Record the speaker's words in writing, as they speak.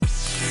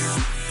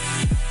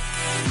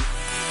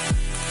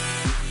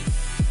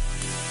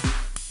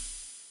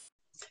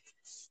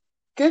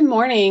Good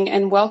morning,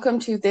 and welcome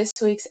to this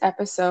week's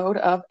episode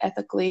of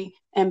Ethically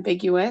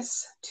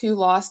Ambiguous, two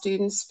law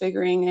students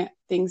figuring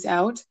things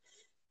out.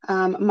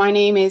 My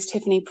name is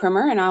Tiffany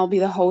Primer, and I'll be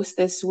the host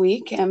this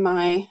week, and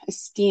my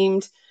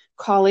esteemed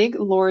colleague,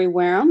 Lori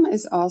Wareham,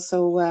 is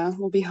also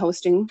will be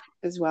hosting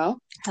as well.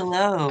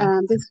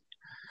 Hello.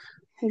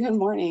 Good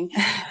morning.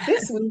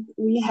 This week,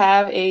 we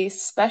have a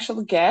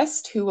special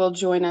guest who will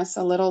join us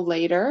a little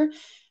later.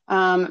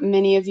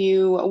 Many of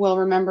you will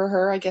remember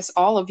her. I guess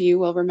all of you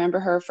will remember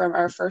her from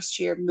our first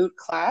year moot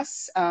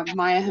class.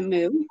 Maya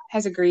Hamou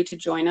has agreed to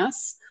join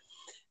us.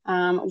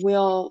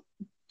 We'll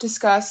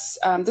discuss,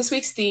 this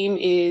week's theme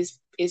is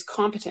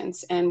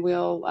competence, and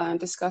we'll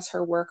discuss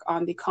her work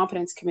on the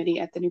Competence Committee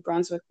at the New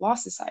Brunswick Law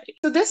Society.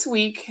 So this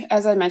week,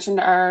 as I mentioned,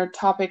 our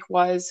topic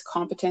was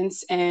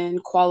competence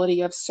and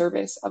quality of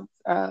service of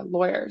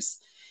lawyers.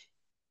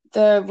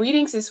 The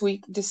readings this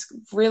week just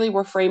really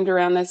were framed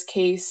around this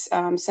case,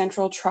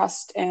 Central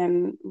Trust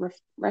and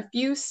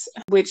Refuse,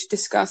 which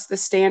discussed the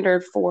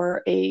standard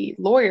for a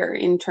lawyer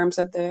in terms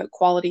of the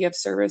quality of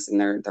service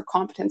and their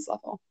competence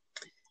level.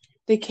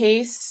 The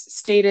case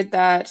stated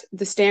that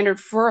the standard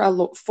for a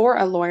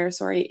lawyer,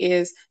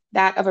 is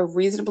that of a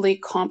reasonably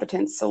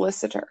competent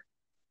solicitor.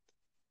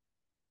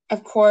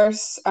 Of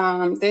course,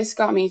 this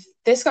got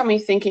me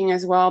thinking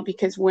as well,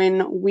 because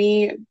when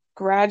we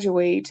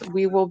graduate,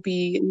 we will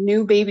be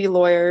new baby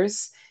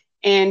lawyers,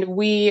 and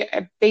we,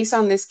 based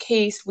on this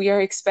case, we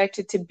are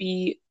expected to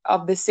be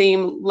of the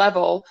same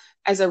level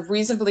as a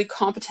reasonably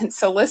competent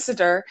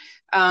solicitor.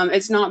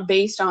 It's not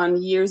based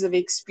on years of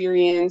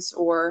experience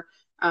or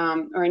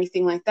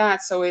anything like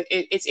that. So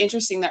it's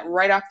interesting that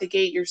right off the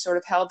gate, you're sort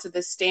of held to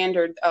the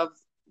standard of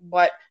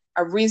what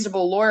a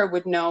reasonable lawyer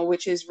would know,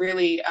 which is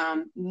really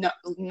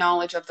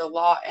knowledge of the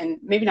law, and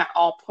maybe not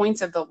all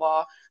points of the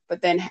law,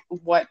 but then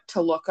what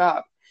to look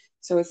up.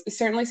 So it's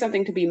certainly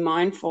something to be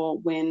mindful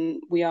when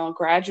we all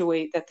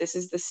graduate, that this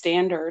is the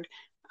standard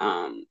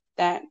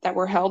that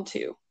we're held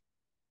to.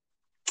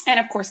 And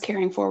of course,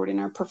 carrying forward in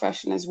our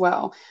profession as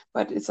well.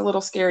 But it's a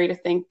little scary to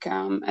think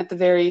at the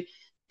very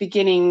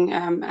beginning,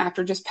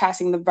 after just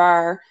passing the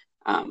bar,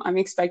 I'm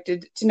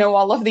expected to know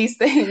all of these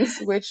things,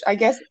 which I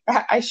guess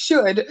I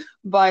should,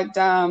 but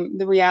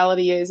the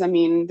reality is,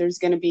 there's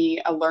going to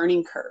be a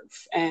learning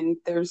curve, and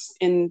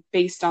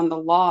based on the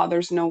law,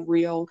 there's no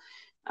real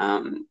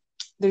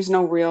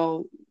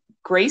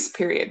grace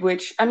period,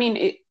 which,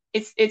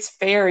 it's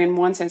fair in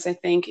one sense, I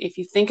think, if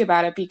you think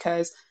about it,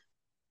 because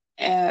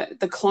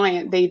the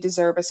client, they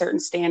deserve a certain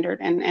standard,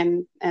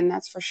 and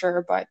that's for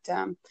sure, but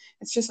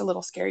it's just a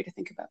little scary to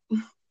think about.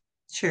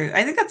 True.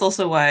 I think that's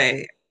also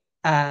why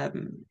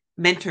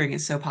mentoring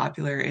is so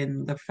popular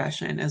in the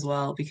profession as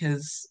well,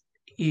 because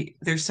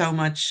there's so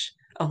much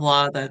of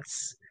law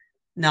that's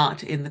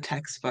not in the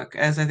textbook,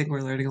 as I think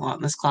we're learning a lot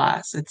in this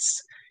class.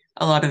 It's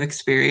a lot of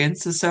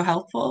experience is so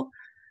helpful,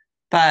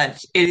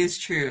 but it is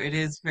true. It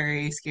is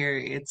very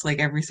scary. It's like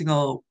every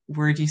single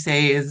word you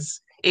say is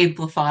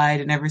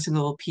amplified, and every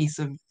single piece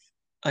of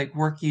like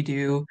work you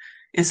do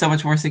is so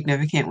much more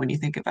significant when you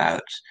think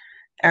about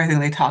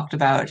everything they talked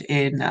about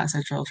in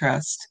Central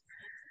Trust.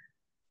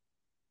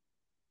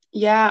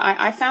 Yeah,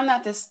 I found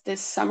that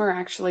this summer,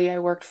 actually, I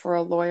worked for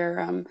a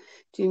lawyer,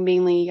 doing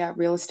mainly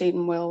real estate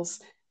and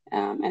wills,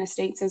 and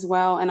estates as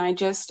well. And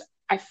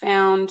I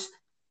found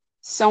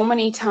so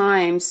many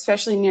times,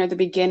 especially near the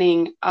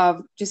beginning,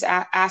 of just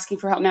asking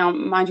for help. Now,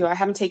 mind you, I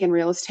haven't taken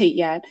real estate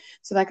yet,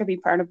 so that could be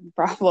part of the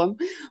problem.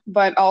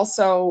 But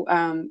also,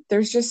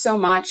 there's just so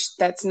much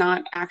that's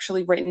not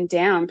actually written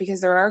down,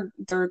 because there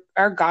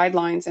are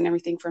guidelines and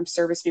everything from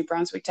Service New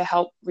Brunswick to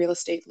help real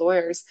estate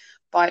lawyers,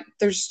 but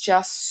there's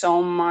just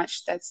so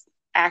much that's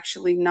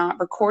actually not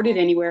recorded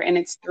anywhere, and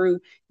it's through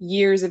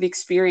years of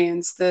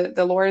experience.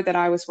 The lawyer that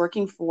I was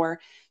working for,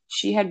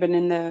 she had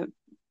been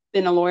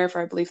a lawyer for,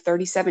 I believe,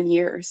 37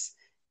 years.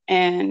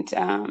 And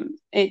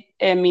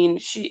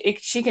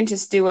she can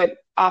just do it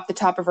off the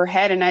top of her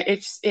head. And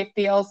it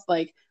feels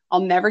like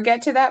I'll never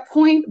get to that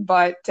point,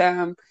 but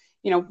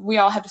we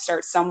all have to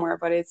start somewhere.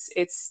 But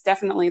it's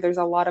definitely, there's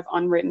a lot of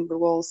unwritten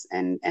rules,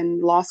 and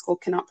law school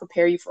cannot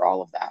prepare you for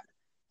all of that.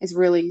 It's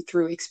really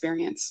through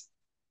experience.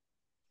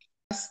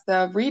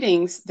 The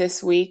readings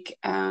this week,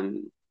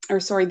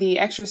 the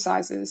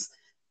exercises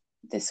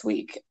this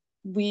week,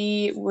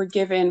 we were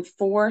given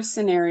 4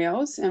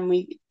 scenarios, and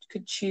we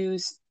could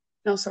choose,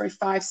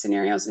 5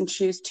 scenarios, and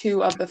choose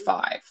 2 of the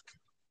 5.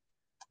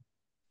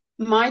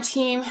 My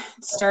team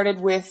started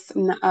with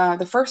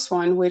the first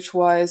one, which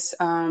was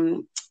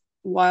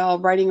while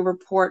writing a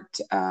report,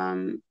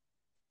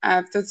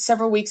 after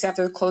several weeks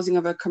after the closing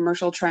of a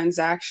commercial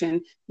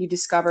transaction, you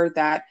discovered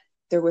that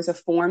there was a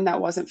form that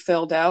wasn't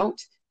filled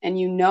out, and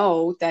you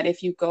know that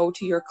if you go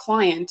to your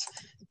client,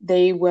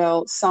 they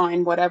will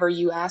sign whatever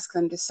you ask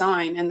them to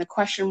sign. And the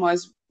question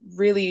was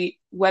really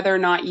whether or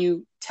not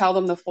you tell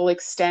them the full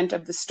extent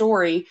of the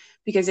story,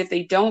 because if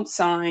they don't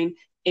sign,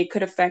 it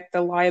could affect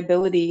the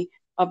liability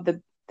of the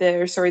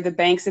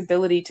bank's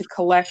ability to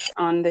collect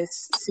on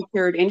this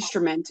secured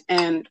instrument.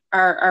 And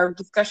our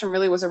discussion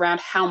really was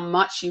around how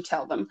much you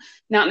tell them,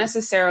 not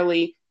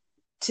necessarily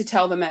to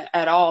tell them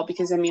at all,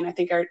 because I mean, I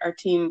think our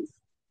team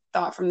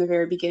thought from the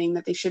very beginning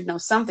that they should know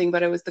something,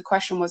 but it was the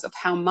question was of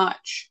how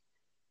much.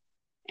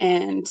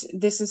 And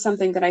this is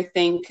something that I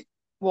think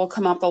will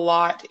come up a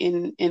lot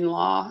in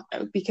law,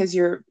 because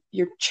you're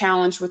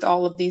challenged with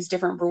all of these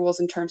different rules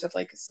in terms of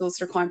like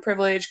solicitor client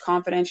privilege,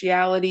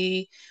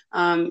 confidentiality,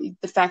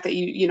 the fact that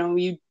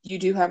you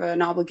do have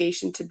an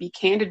obligation to be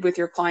candid with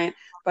your client,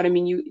 but I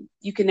mean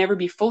you can never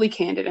be fully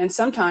candid, and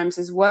sometimes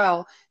as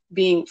well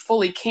being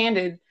fully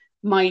candid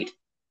might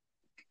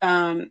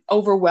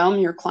overwhelm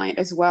your client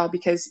as well,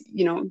 because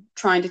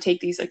trying to take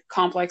these like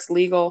complex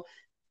legal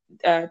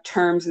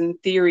terms and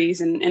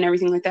theories and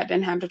everything like that,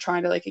 then have to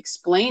try to like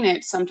explain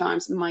it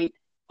sometimes might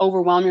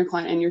overwhelm your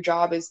client, and your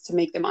job is to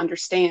make them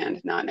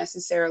understand, not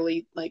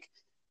necessarily like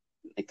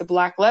the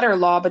black letter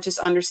law, but just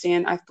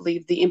understand, I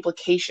believe, the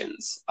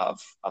implications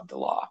of the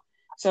law.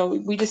 So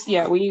we just,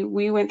 yeah,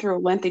 we went through a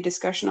lengthy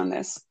discussion on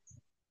this.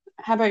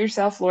 How about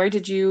yourself, Lori?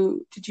 Did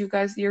you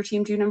guys, your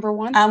team, do number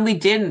one? We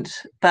didn't,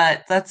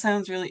 but that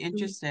sounds really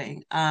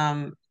interesting.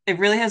 It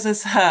really has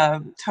this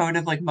tone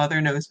of like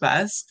mother knows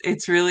best.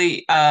 It's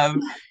really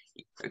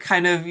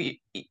kind of,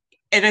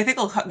 and I think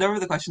a number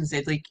of the questions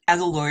did, like,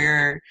 as a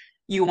lawyer,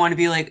 you want to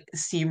be like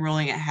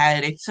steamrolling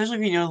ahead, especially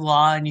if you know the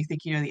law and you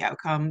think you know the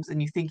outcomes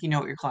and you think you know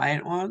what your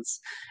client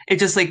wants. It's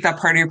just like that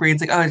part of your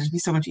brain's like, oh, it'd just be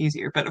so much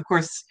easier. But of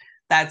course,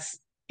 that's,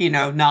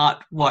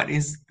 not what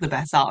is the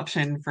best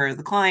option for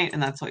the client,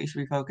 and that's what you should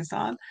be focused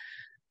on.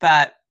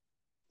 But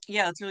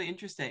yeah, that's really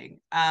interesting.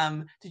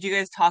 Did you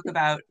guys talk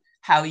about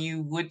how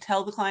you would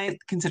tell the client,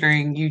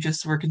 considering you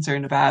just were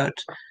concerned about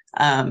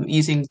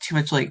using too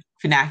much like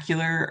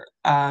vernacular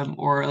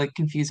or like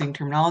confusing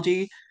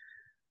terminology?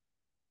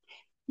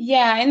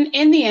 Yeah, and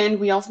in the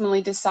end, we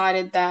ultimately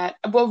decided that,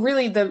 well,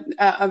 really,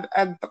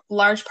 a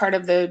large part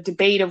of the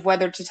debate of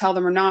whether to tell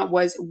them or not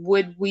was,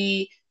 would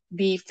we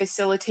be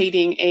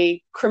facilitating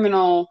a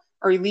criminal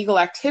or illegal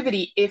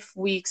activity if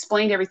we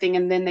explained everything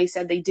and then they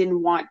said they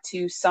didn't want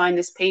to sign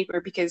this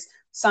paper because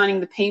signing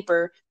the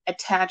paper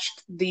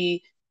attached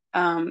it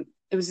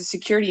was a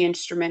security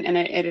instrument, and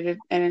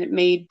it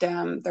made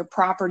their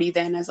property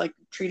then as like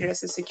treated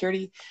as a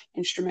security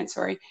instrument,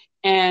 sorry.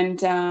 And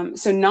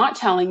so not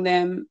telling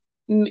them,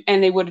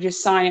 and they would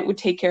just sign it, would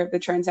take care of the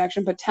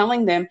transaction, but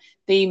telling them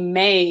they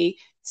may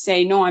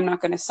say, no, I'm not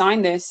going to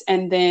sign this,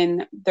 and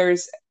then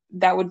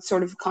that would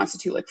sort of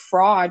constitute like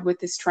fraud with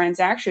this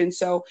transaction.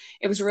 So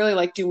it was really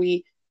like, do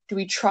we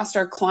trust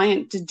our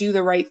client to do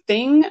the right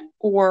thing,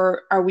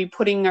 or are we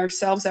putting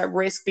ourselves at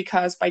risk,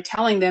 because by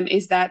telling them,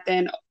 is that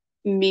then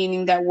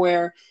meaning that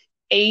we're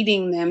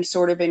aiding them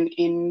sort of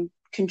in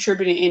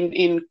contributing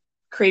in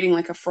creating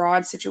like a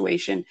fraud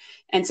situation?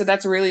 And so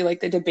that's really like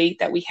the debate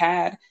that we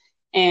had.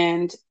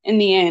 And in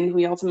the end,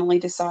 we ultimately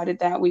decided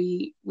that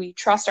we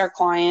trust our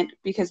client,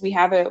 because we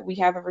have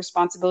a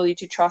responsibility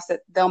to trust that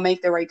they'll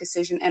make the right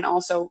decision, and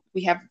also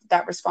we have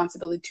that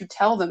responsibility to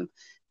tell them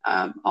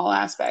all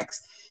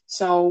aspects.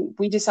 So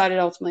we decided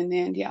ultimately in the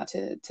end, yeah,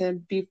 to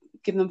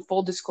give them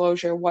full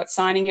disclosure what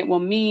signing it will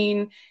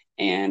mean,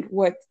 and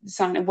what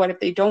if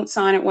they don't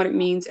sign it, what it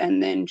means,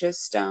 and then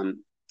just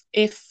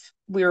if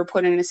we were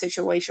put in a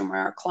situation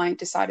where our client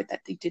decided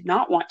that they did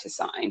not want to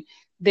sign,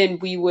 then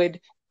we would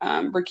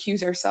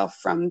recuse ourselves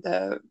from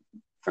the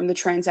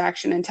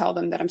transaction and tell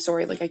them that, I'm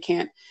sorry, like I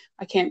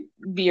can't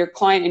be your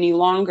client any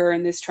longer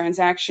in this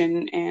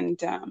transaction, and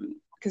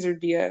because there'd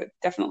be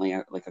definitely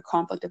like a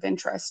conflict of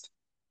interest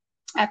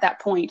at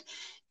that point,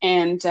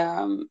 and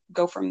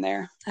go from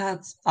there.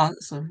 That's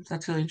awesome.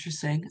 That's really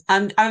interesting.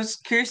 I was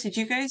curious, did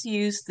you guys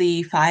use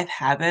the five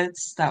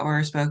habits that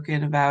were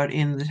spoken about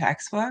in the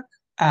textbook?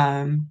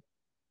 Um,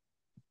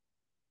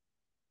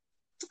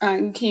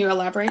 Can you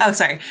elaborate? Oh,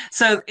 sorry.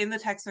 So in the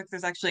textbook,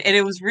 there's actually, and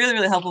it was really,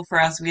 really helpful for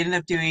us. We ended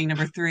up doing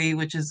number three,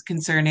 which is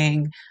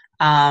concerning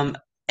um,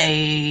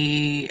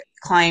 a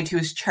client who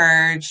was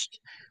charged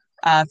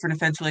for an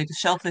offense related to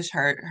shellfish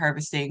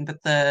harvesting,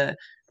 but the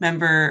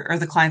member or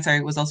the client,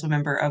 sorry, was also a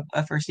member of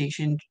a First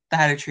Nation that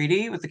had a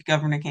treaty with the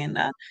government of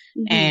Canada.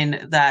 Mm-hmm.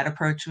 And that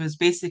approach was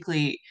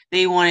basically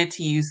they wanted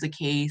to use the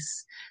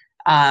case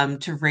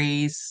to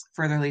raise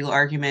further legal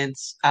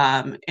arguments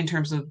in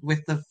terms of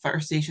with the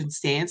First Nation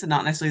stance and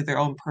not necessarily their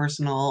own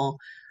personal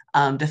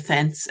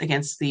defense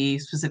against the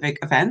specific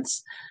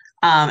offense.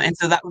 And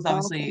so that was Oh, okay.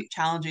 obviously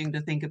challenging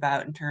to think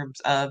about in terms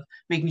of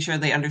making sure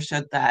they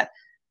understood that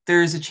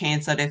there's a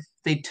chance that if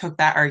they took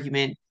that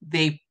argument,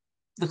 the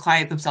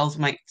client themselves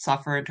might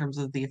suffer in terms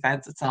of the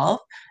offense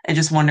itself, and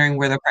just wondering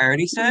where their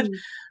priority stood. Mm-hmm.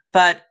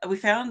 But we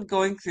found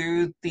going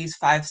through these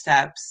five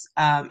steps,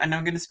 and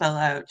I'm going to spell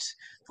out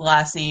the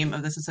last name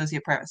of this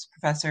associate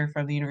professor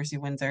from the University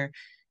of Windsor,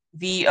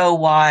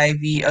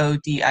 Voyvodic.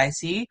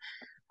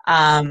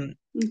 Um,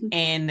 Mm-hmm.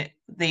 and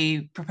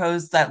they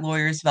proposed that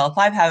lawyers develop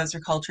five habits for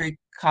culturally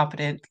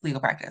competent legal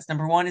practice.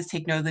 Number one is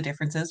take note of the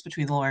differences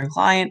between the lawyer and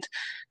client.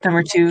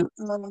 Number two,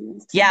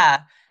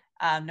 yeah.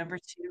 Number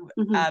two,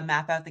 Mm-hmm.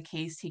 map out the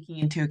case taking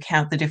into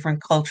account the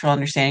different cultural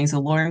understandings of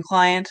the lawyer and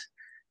client.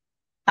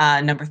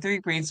 Number three,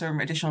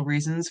 brainstorm additional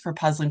reasons for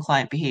puzzling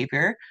client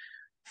behavior.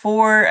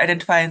 4,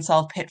 identify and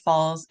solve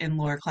pitfalls in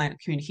lawyer-client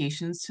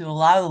communications to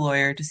allow the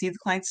lawyer to see the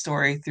client's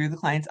story through the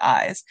client's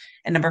eyes.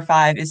 And number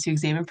 5 is to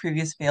examine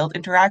previous failed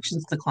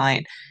interactions with the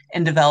client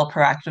and develop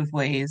proactive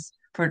ways,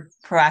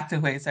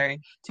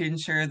 to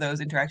ensure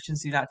those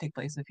interactions do not take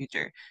place in the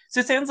future. So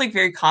it sounds like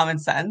very common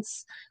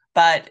sense,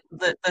 but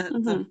the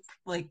Hmm.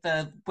 like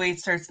the way it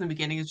starts in the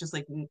beginning is just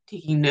like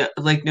taking note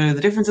of the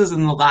differences,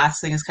 and the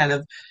last thing is kind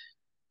of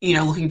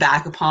looking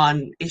back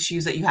upon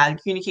issues that you had in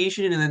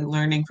communication and then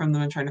learning from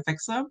them and trying to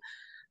fix them.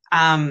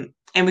 And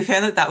we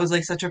found that that was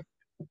like such a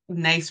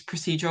nice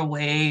procedural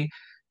way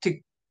to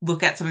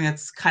look at something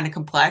that's kind of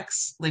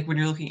complex, like when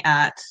you're looking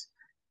at,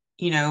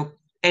 you know,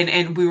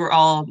 and we were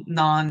all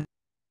non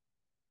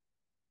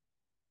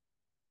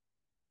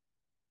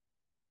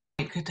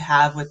good to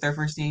have with their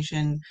First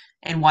Nation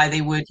and why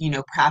they would,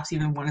 perhaps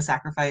even want to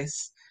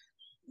sacrifice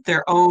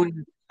their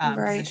own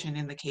Right. position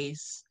in the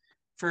case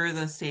for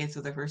the states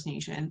of their First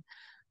Nation.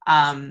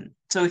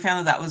 So we found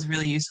that that was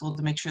really useful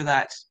to make sure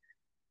that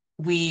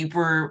we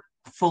were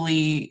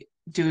fully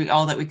doing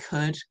all that we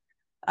could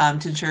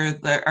to ensure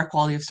that our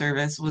quality of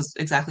service was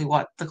exactly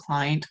what the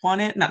client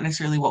wanted, not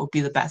necessarily what would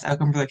be the best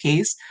outcome for the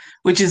case,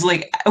 which is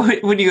like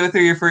when you go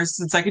through your first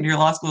and second year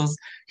law schools,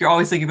 you're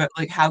always thinking about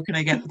like how can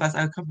I get the best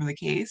outcome for the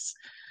case.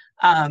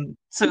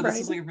 So this Right.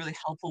 was like a really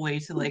helpful way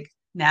to like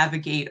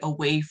navigate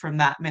away from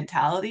that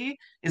mentality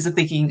is of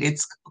thinking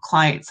it's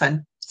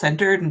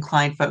centered and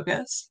client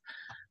focused.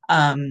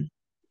 Um,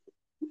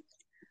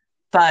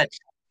 but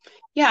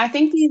Yeah, I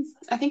think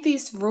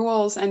these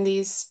rules and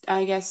these,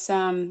 I guess,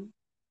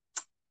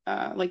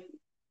 like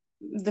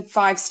the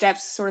 5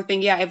 steps sort of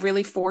thing, yeah, it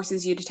really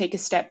forces you to take a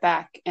step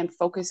back and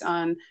focus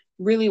on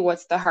really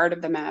what's the heart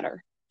of the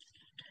matter.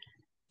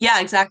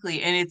 yeah,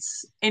 exactly. And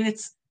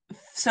it's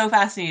so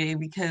fascinating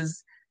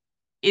because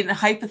in a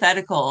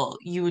hypothetical,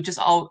 you would just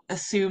all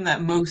assume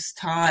that most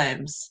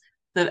times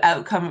the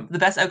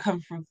best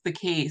outcome for the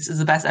case is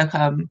the best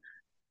outcome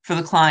for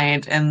the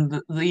client and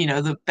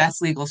the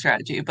best legal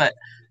strategy. But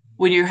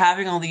when you're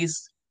having all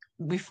these,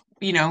 we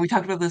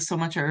talked about this so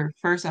much our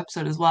first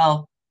episode as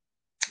well,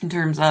 in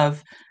terms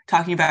of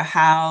talking about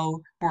how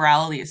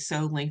morality is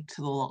so linked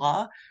to the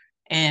law.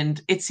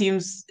 And it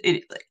seems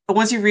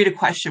once you read a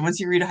question, once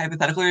you read a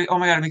hypothetical, you're like, oh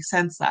my God, it makes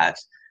sense that,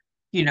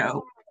 you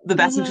know, the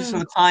best interest for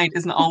Hmm. the client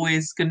isn't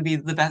always going to be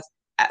the best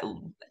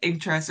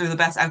interest or the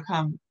best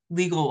outcome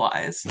legal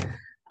wise.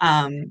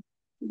 Um,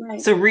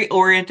 Right. so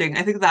reorienting,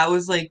 I think that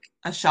was like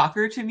a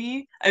shocker to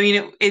me. I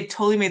mean, it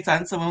totally made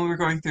sense. So when we were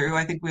going through,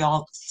 I think we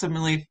all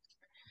similarly,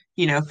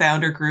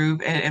 found our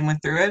groove and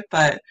went through it.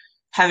 But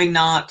having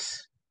not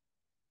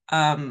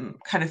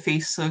kind of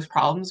faced those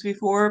problems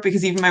before,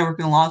 because even my work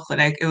in the law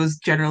clinic, it was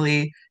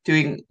generally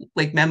doing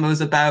like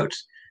memos about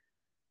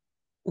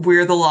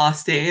where the law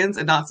stands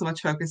and not so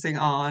much focusing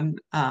on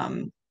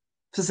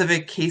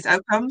specific case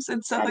outcomes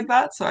and stuff like Right.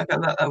 that. So I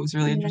thought that that was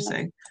really Yeah.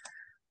 interesting.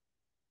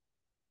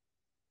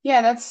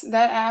 Yeah,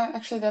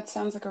 actually that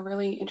sounds like a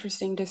really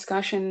interesting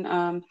discussion.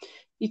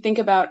 You think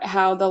about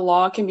how the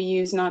law can be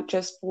used not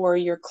just for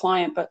your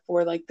client, but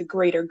for like the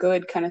greater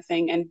good kind of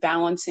thing and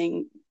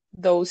balancing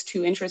those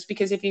two interests.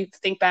 Because if you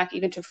think back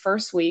even to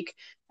first week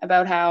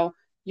about how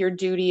your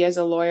duty as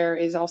a lawyer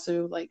is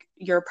also like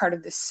you're a part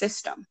of the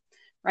system,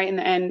 right?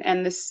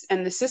 And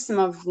the system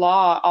of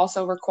law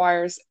also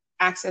requires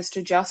access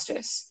to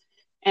justice,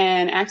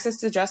 and access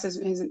to justice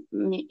is,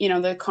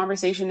 the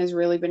conversation has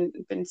really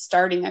been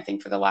starting, I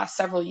think, for the last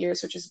several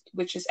years,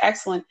 which is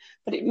excellent,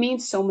 but it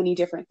means so many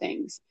different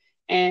things.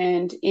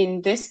 And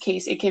in this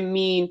case it can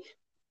mean,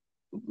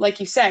 like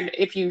you said,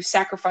 if you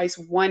sacrifice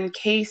one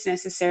case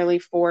necessarily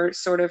for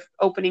sort of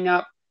opening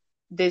up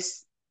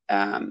this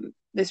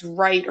this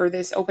right, or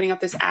this opening up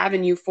this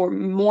avenue for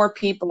more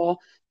people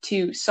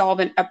to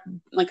solve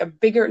like a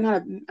bigger,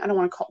 not a, I don't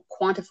want to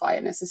quantify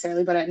it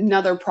necessarily, but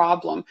another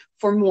problem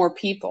for more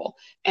people.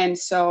 And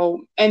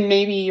so, and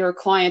maybe your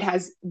client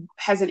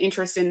has an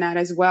interest in that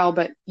as well,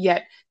 but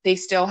yet they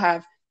still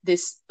have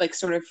this like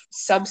sort of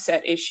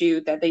subset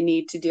issue that they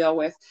need to deal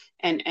with,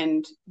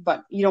 and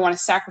but you don't want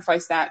to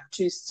sacrifice that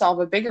to solve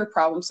a bigger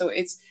problem. So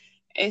it's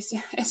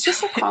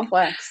just so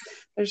complex.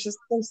 There's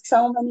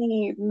so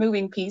many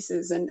moving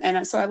pieces,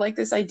 and so I like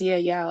this idea,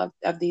 yeah,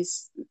 of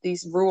these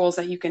rules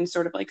that you can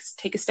sort of like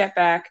take a step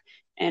back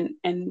and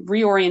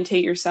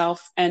reorientate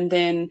yourself, and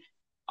then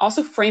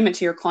also frame it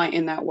to your client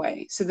in that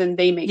way, so then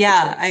they make the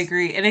Yeah, I choice.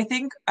 agree. And I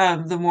think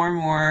the more and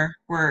more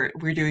we're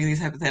doing these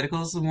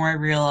hypotheticals, the more I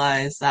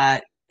realize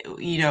that,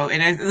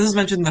 this was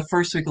mentioned in the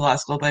first week of law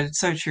school, but it's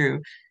so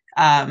true.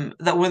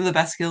 That one of the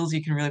best skills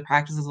you can really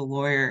practice as a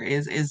lawyer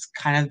is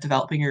kind of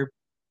developing your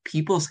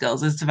people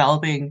skills, is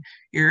developing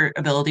your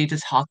ability to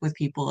talk with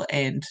people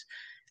and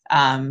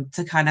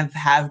to kind of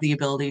have the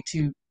ability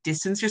to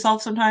distance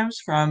yourself sometimes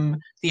from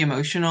the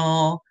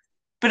emotional,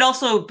 but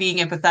also being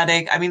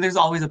empathetic. I mean, there's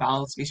always a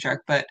balance to be struck,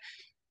 but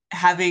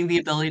having the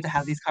ability to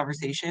have these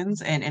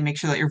conversations and make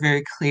sure that you're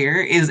very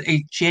clear is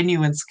a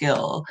genuine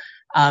skill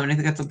And I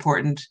think that's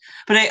important.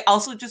 But I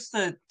also, just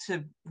to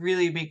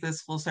really make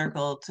this full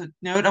circle, to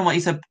note on what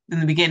you said in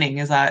the beginning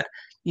is that,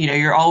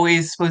 you're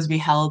always supposed to be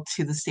held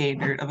to the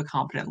standard of a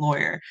competent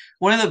lawyer.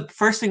 One of the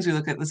first things we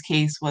looked at this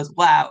case was,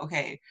 wow,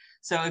 okay,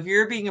 so if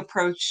you're being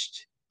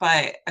approached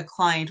by a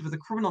client with a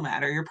criminal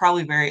matter, you're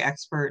probably very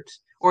expert,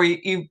 or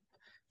you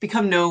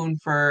become known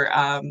for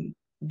for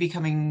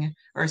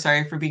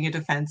being a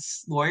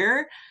defense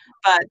lawyer.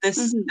 But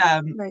this,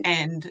 Right.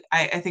 and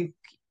I think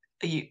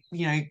you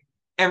know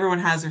everyone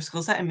has their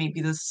skill set, and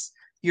maybe this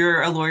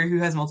you're a lawyer who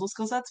has multiple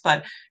skill sets,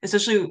 but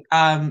especially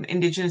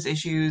indigenous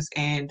issues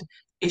and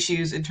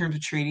issues in terms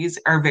of treaties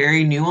are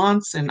very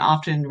nuanced and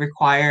often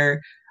require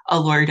a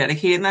lawyer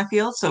dedicated in that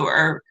field. So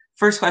our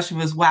first question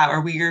was, wow, are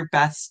we your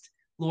best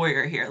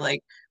lawyer here?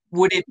 Like,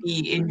 would it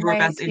be in your Right.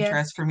 best Yes.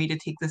 interest for me to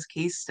take this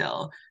case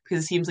still?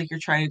 Because it seems like you're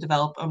trying to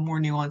develop a more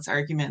nuanced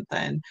argument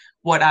than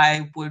what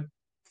I would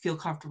feel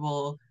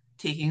comfortable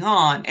taking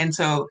on. And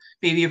so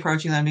maybe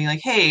approaching them being like,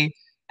 hey,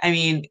 I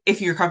mean,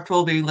 if you're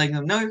comfortable, maybe letting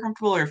them know you're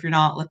comfortable, or if you're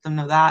not, let them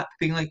know that.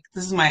 Being like,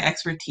 this is my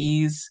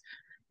expertise.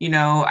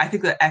 I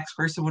think the X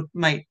person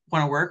might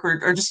want to work,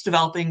 or just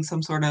developing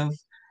some sort of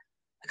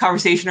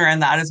conversation around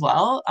that as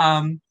well.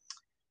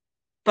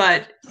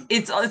 But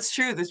it's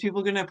true. There's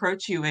people going to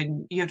approach you,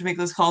 and you have to make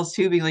those calls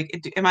too. Being like,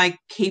 am I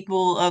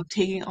capable of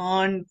taking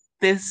on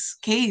this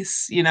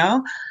case?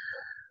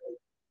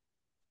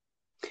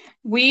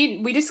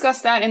 We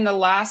discussed that in the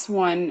last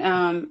one.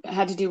 It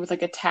had to do with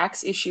like a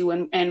tax issue,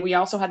 and we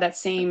also had that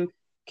same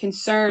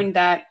concern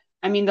that,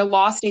 I mean, the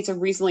law states a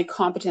reasonably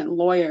competent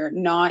lawyer,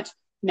 not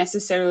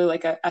necessarily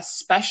like a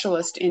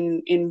specialist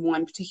in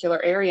one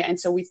particular area. And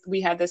so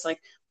we had this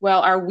like,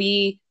 well,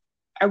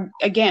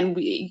 again,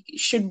 we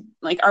should,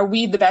 like, are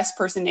we the best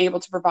person able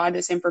to provide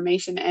this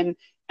information? And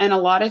a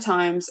lot of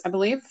times, I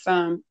believe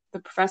the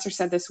professor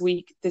said this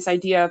week, this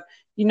idea of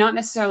you not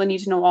necessarily need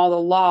to know all the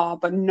law,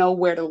 but know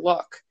where to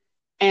look.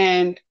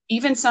 And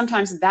even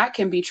sometimes that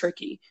can be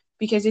tricky,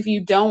 because if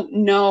you don't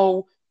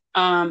know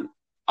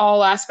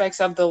all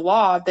aspects of the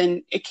law,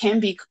 then it can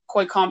be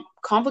quite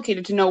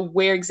complicated to know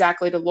where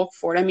exactly to look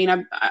for it. I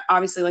mean,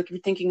 obviously, like, if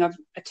you're thinking of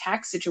a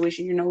tax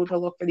situation, you know to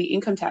look for the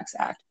Income Tax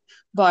Act.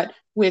 But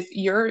with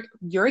your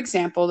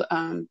example,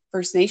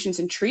 First Nations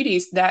and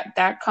treaties,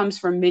 that comes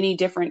from many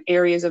different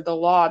areas of the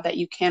law that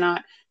you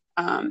cannot.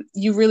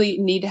 You really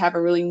need to have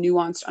a really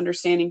nuanced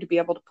understanding to be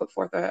able to put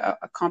forth a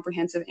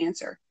comprehensive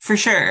answer. For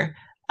sure.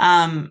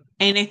 And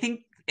I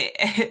think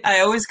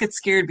I always get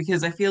scared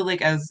because I feel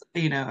like, as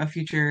a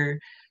future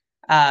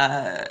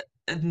uh,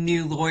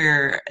 new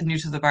lawyer, new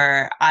to the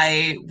bar,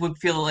 I would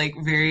feel like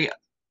very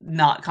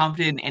not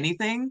competent in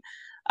anything.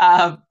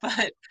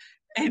 But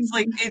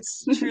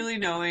it's truly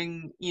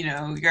knowing,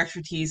 your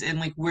expertise, and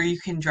like where you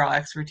can draw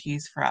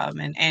expertise from,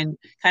 and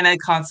kind of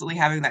constantly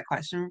having that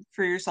question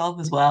for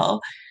yourself as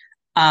well.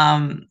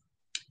 Um,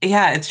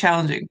 yeah, it's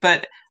challenging,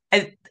 but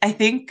I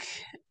think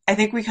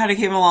we kind of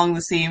came along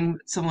the same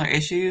similar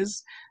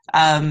issues,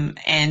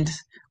 and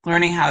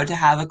learning how to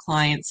have a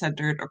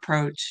client-centered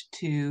approach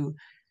to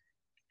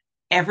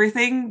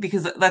everything,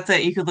 because that's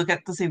it. You could look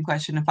at the same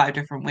question in five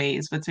different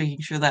ways, but it's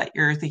making sure that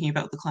you're thinking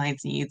about the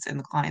client's needs and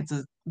the client's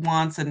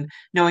wants, and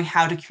knowing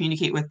how to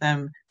communicate with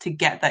them to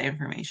get that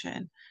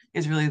information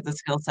is really the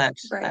skill set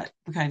Right. that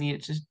we kind of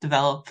need to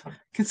develop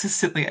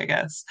consistently, I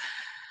guess.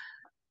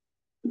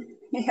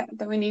 Yeah,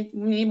 that we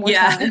need more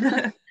time.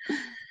 Yeah.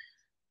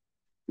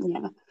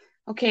 Yeah.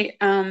 Okay.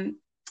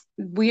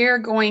 We're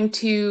going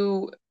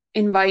to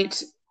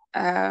invite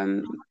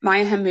Maya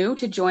Hamou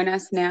to join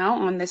us now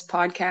on this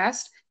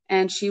podcast,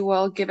 and she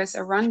will give us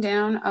a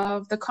rundown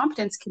of the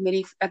Competence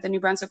Committee at the New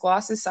Brunswick Law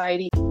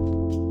Society.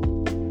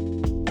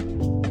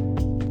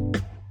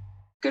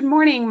 Good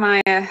morning,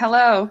 Maya.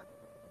 Hello.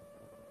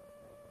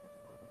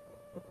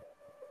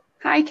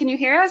 Hi, can you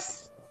hear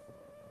us?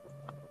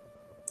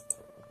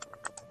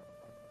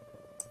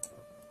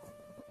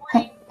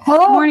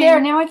 Hello Morning.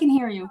 there. Now I can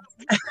hear you.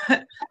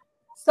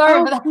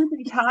 Sorry about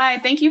that. Hi,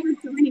 thank you for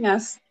joining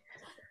us.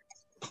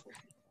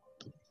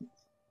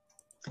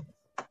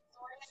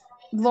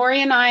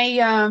 Lori and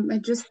I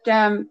just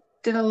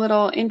did a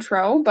little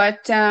intro,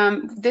 but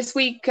this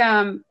week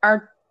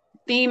our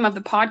theme of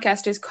the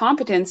podcast is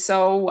competence.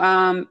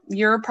 So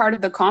you're part of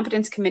the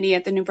Competence Committee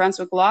at the New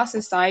Brunswick Law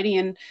Society,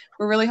 and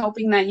we're really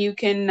hoping that you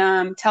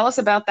can tell us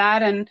about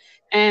that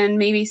and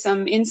maybe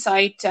some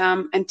insight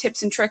and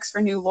tips and tricks for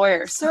new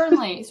lawyers.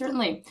 Certainly.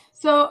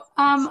 So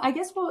I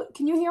guess,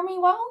 can you hear me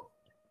well?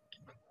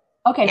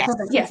 Okay, yes,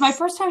 perfect. Yes. It's my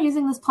first time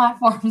using this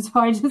platform, so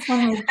I just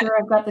want to make sure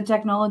I've got the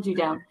technology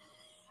down.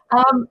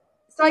 So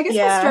I guess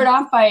we'll start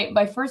off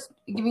by first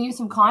giving you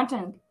some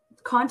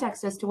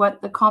context as to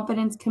what the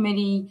Competence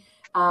Committee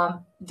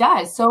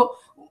does. So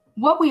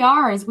what we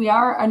are is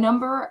a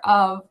number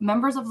of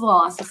members of the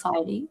Law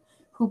Society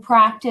who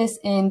practice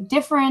in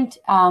different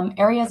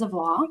areas of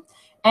law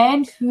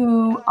and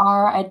who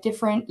are at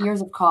different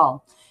years of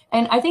call.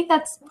 And I think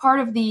that's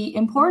part of the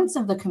importance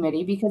of the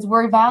committee, because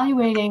we're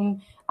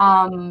evaluating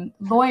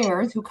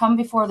lawyers who come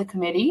before the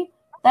committee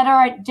that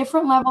are at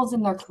different levels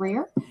in their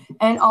career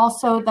and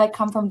also that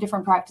come from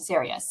different practice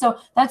areas. So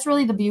that's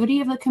really the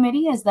beauty of the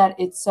committee, is that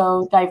it's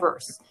so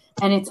diverse,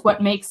 and it's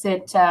what makes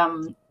it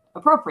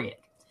appropriate.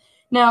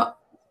 Now,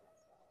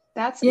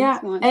 that's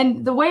excellent.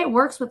 And the way it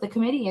works with the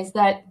committee is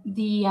that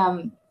the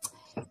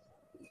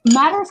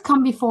matters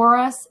come before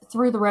us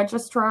through the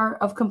Registrar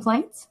of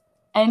Complaints.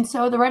 And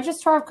so the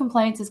Registrar of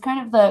Complaints is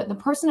kind of the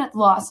person at the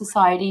Law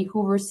Society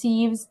who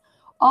receives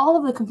all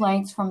of the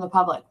complaints from the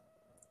public.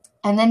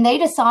 And then they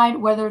decide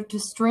whether to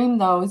stream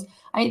those.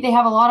 They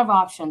have a lot of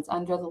options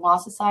under the Law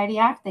Society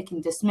Act. They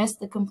can dismiss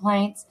the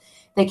complaints,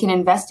 they can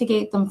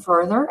investigate them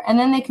further, and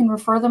then they can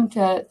refer them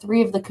to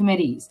 3 of the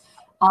committees.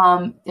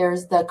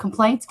 There's the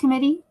Complaints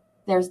Committee,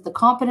 there's the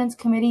Competence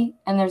Committee,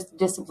 and there's the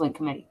Discipline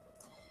Committee.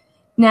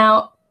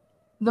 Now,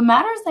 the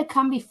matters that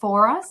come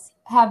before us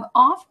have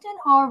often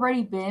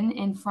already been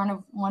in front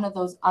of one of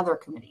those other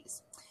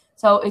committees.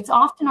 So it's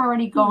often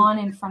already gone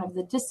in front of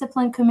the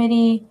Discipline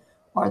Committee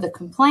or the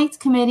Complaints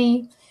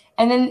Committee.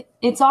 And then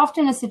it's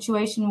often a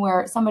situation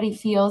where somebody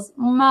feels,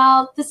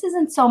 well, this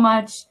isn't so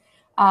much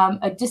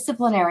a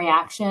disciplinary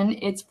action,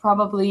 it's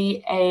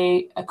probably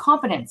a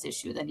competence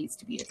issue that needs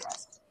to be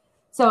addressed.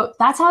 So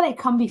that's how they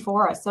come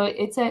before us. So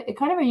it's a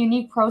kind of a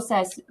unique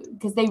process,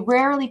 because they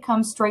rarely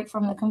come straight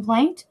from the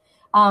complaint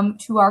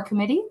to our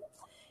committee.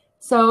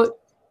 So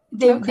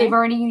they've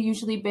already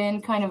usually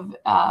been kind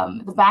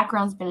of, the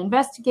background's been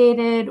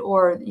investigated,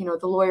 or,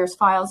 the lawyer's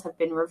files have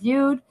been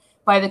reviewed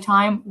by the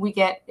time we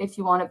get, if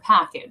you want, a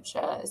package.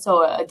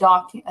 So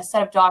a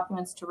set of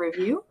documents to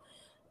review.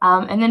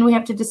 And then we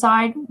have to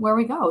decide where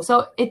we go.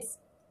 So it's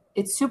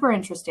super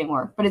interesting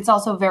work, but it's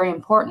also very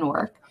important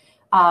work.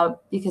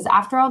 Because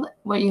after all,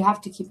 what you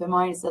have to keep in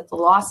mind is that the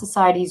Law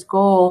Society's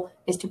goal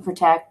is to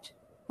protect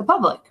the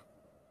public.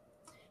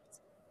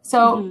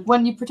 So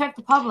when you protect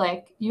the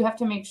public, you have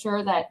to make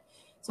sure that,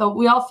 so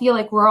we all feel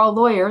like we're all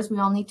lawyers, we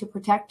all need to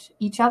protect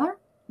each other.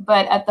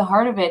 But at the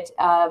heart of it,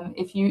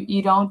 if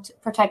you don't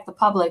protect the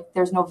public,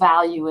 there's no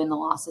value in the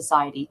Law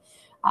Society.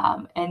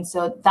 And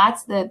so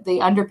that's the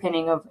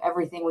underpinning of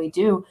everything we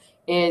do,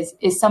 is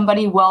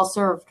somebody well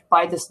served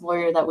by this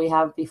lawyer that we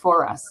have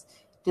before us?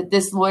 Did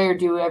this lawyer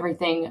do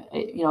everything,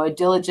 a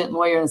diligent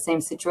lawyer in the same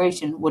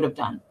situation would have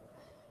done?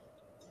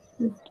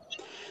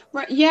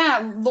 Right.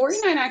 Yeah, Lori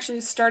and I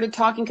actually started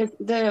talking, because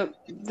the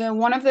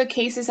one of the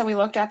cases that we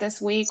looked at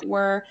this week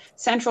were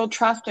central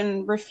trust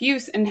and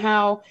refuse, and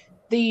how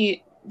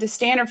the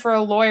standard for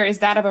a lawyer is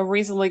that of a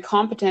reasonably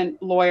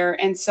competent lawyer.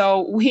 And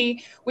so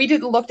we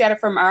looked at it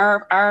from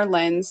our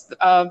lens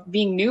of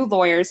being new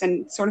lawyers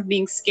and sort of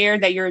being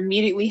scared that you're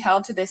immediately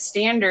held to this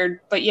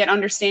standard, but yet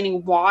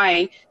understanding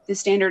why the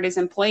standard is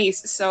in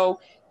place. So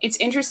it's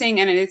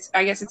interesting, and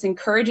I guess it's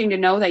encouraging to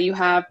know that you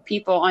have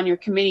people on your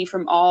committee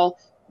from all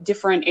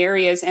different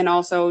areas, and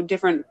also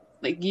different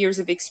years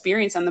of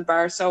experience on the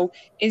bar. So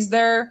is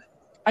there,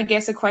 I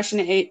guess a question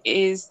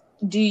is,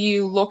 do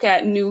you look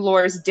at new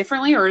lawyers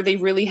differently, or are they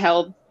really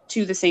held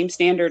to the same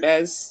standard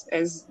as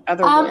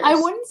other lawyers? I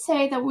wouldn't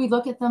say that we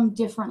look at them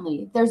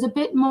differently. There's a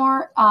bit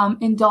more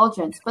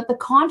indulgence, but the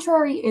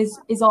contrary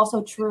is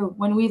also true.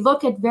 When we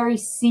look at very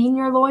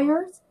senior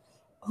lawyers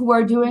who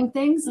are doing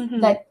things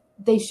that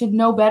they should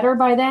know better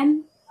by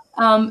then,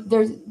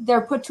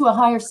 they're put to a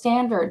higher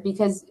standard,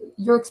 because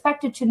you're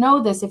expected to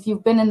know this if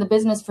you've been in the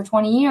business for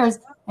 20 years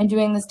and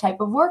doing this type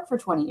of work for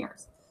 20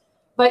 years.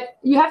 But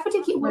you have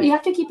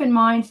to keep in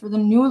mind for the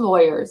new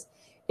lawyers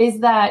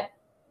is that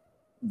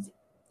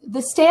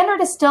the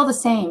standard is still the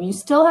same. You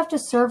still have to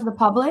serve the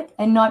public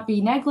and not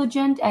be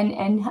negligent,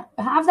 and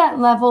have that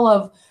level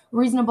of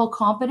reasonable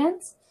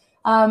competence.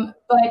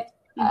 But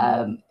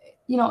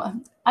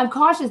I'm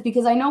cautious,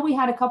 because I know we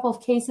had a couple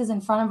of cases in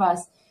front of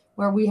us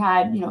where we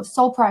had,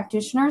 sole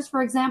practitioners,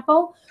 for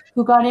example,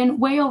 who got in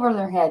way over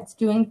their heads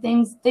doing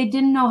things they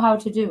didn't know how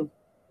to do.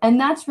 And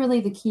that's really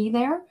the key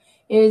there,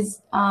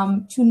 is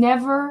to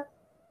never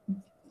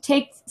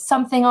take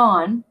something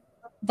on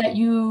that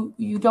you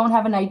don't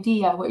have an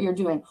idea what you're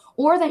doing,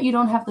 or that you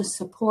don't have the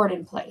support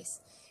in place.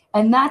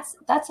 And that's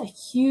a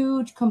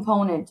huge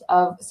component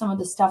of some of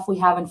the stuff we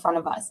have in front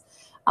of us.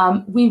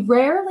 We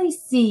rarely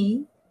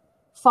see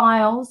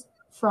files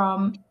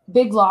from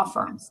big law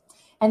firms.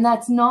 And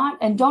that's not,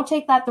 and don't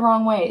take that the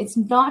wrong way, it's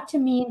not to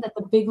mean that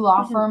the big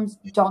law firms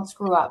don't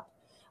screw up.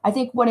 I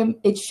think what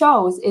it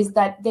shows is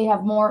that they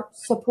have more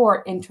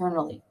support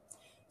internally.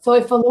 So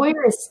if a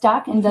lawyer is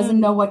stuck and doesn't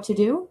know what to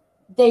do,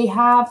 they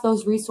have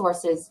those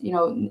resources,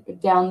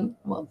 down,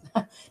 well,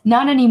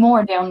 not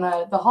anymore down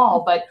the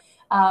hall, but,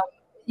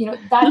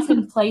 that's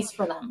in place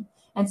for them.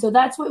 And so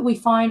that's what we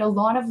find. A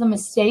lot of the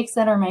mistakes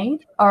that are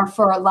made are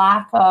for a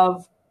lack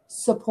of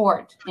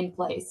support in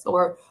place,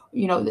 or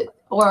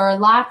a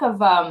lack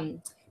of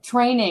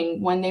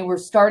training when they were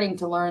starting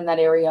to learn that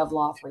area of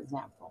law, for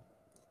example.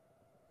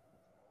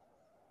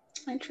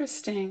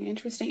 Interesting.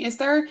 Is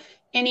there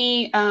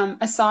any,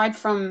 aside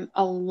from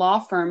a law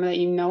firm that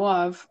you know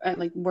of,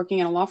 like working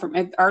in a law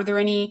firm, are there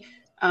any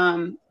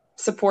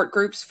support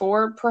groups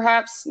for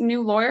perhaps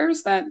new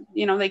lawyers that,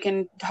 you know, they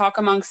can talk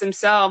amongst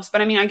themselves.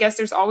 But I mean, I guess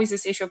there's always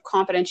this issue of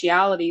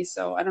confidentiality.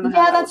 So I don't know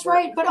how that that's would work.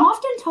 right. But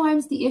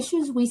oftentimes the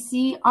issues we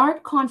see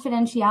aren't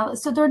confidentiality.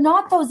 So they're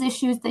not those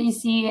issues that you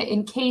see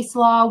in case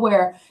law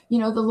where, you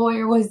know, the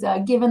lawyer was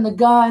given the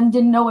gun,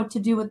 didn't know what to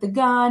do with the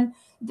gun.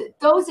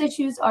 Those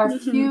issues are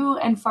few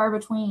and far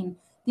between.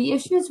 The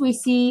issues we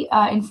see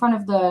in front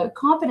of the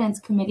Competence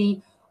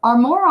Committee are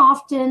more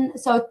often,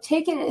 so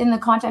take it in the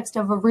context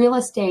of a real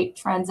estate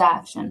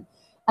transaction.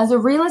 As a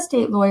real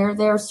estate lawyer,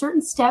 there are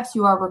certain steps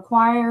you are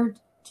required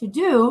to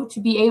do to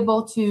be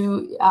able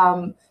to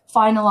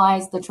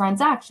finalize the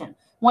transaction,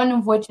 one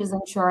of which is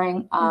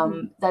ensuring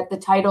that the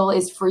title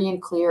is free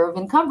and clear of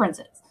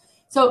encumbrances.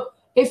 So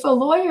if a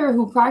lawyer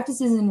who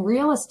practices in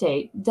real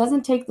estate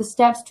doesn't take the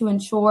steps to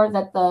ensure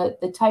that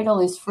the title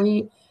is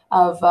free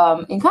of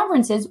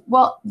encumbrances,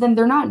 well, then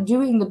they're not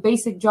doing the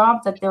basic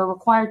job that they're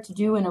required to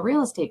do in a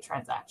real estate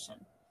transaction.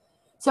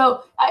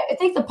 So I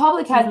think the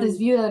public has this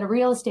view that a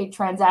real estate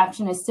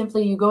transaction is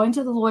simply you go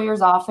into the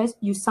lawyer's office,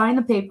 you sign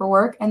the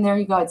paperwork, and there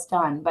you go, it's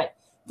done. But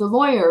the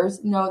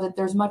lawyers know that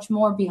there's much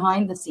more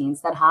behind the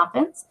scenes that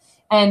happens.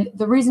 And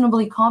the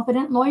reasonably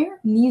competent lawyer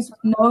needs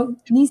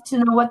to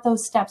know what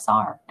those steps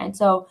are. And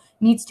so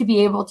needs to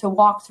be able to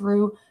walk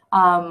through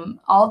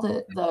all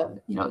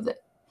the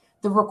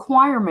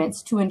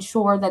requirements to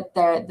ensure that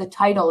the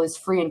title is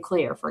free and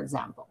clear, for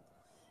example.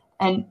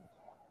 And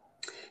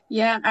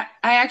yeah,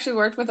 I actually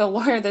worked with a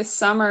lawyer this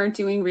summer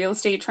doing real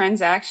estate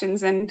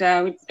transactions, and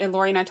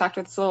Lori and I talked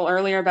with this a little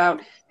earlier about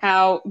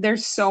how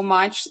there's so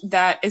much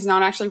that is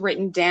not actually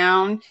written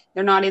down.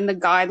 They're not in the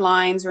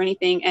guidelines or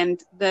anything. And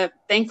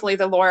thankfully,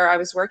 the lawyer I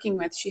was working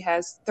with, she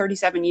has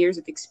 37 years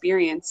of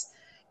experience.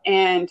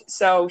 And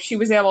so she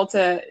was able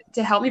to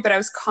help me, but I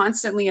was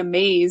constantly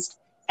amazed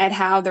at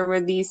how there were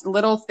these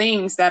little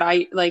things that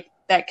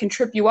that can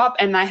trip you up,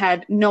 and I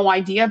had no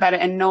idea about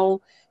it, and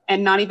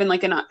not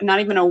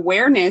even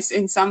awareness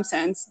in some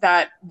sense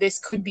that this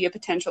could be a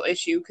potential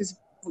issue, because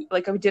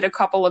I did a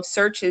couple of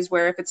searches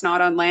where if it's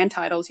not on land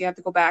titles, you have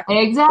to go back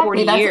 40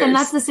 years. And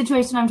that's the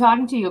situation I'm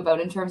talking to you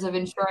about in terms of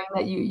ensuring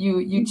that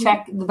you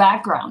check the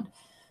background.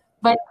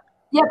 But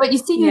you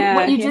see,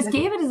 what you just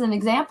gave it as an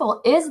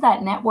example is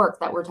that network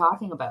that we're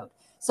talking about.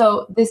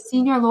 So this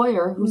senior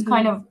lawyer who's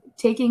kind of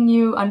taking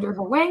you under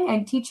her wing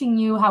and teaching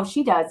you how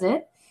she does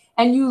it,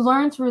 and you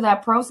learn through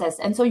that process.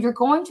 And so you're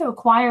going to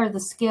acquire the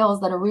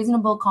skills that a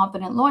reasonable,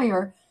 competent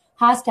lawyer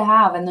has to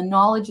have, and the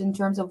knowledge in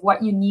terms of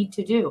what you need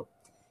to do.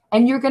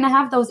 And you're going to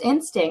have those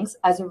instincts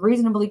as a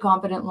reasonably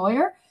competent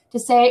lawyer to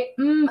say,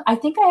 I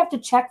think I have to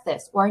check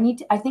this, or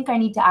I think I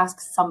need to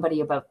ask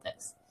somebody about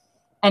this.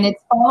 And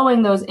it's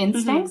following those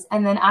instincts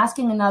and then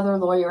asking another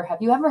lawyer,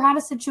 have you ever had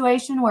a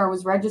situation where it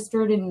was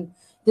registered in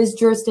this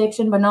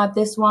jurisdiction, but not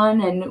this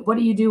one? And what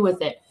do you do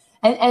with it?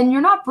 And you're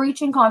not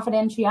breaching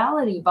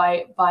confidentiality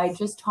by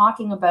just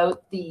talking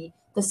about the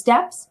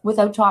steps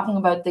without talking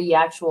about the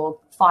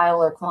actual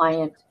file or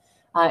client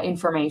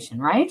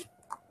information, right?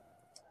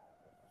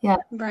 Yeah.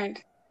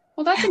 Right.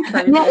 Well, that's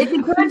encouraging. Yeah, it's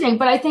encouraging.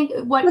 But I think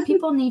what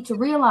people need to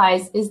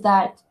realize is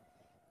that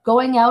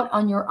going out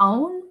on your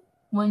own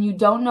when you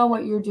don't know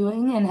what you're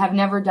doing and have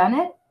never done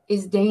it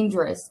is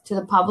dangerous to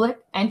the public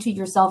and to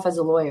yourself as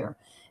a lawyer.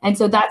 And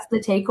so that's the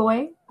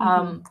takeaway.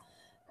 And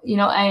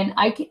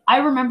I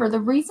remember the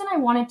reason I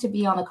wanted to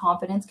be on the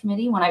Competence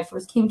Committee when I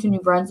first came to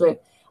New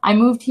Brunswick. I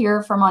moved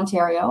here from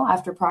Ontario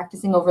after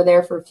practicing over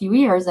there for a few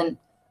years, and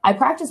I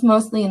practiced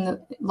mostly in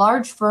the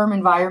large firm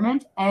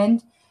environment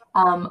and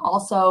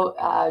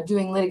also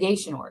doing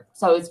litigation work.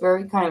 So it's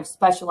very kind of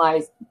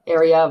specialized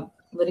area of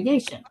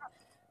litigation.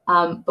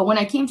 But when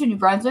I came to New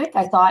Brunswick,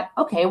 I thought,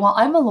 okay, well,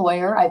 I'm a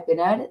lawyer. I've been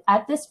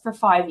at this for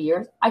 5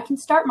 years. I can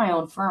start my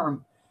own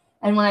firm.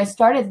 And when I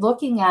started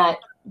looking at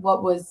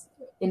what was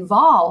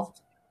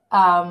involved,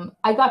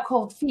 I got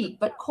cold feet,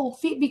 but cold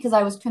feet because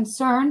I was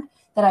concerned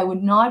that I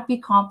would not be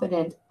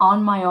competent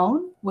on my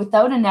own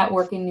without a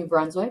network in New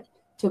Brunswick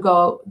to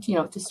go,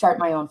 to start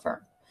my own firm.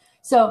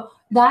 So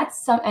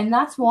that's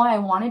why I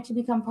wanted to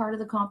become part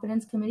of the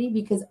Competence Committee,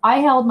 because I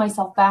held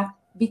myself back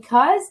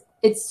because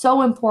it's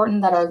so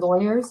important that our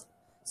lawyers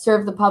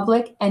serve the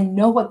public and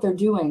know what they're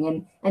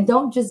doing and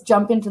don't just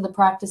jump into the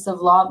practice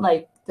of law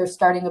like they're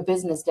starting a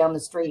business down the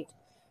street.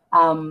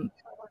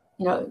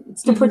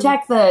 It's to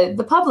protect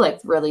the public,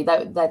 really.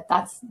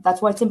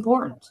 That's what's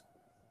important.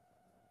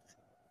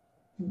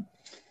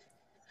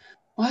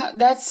 Well,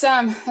 that's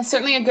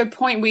certainly a good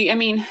point.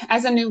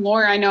 As a new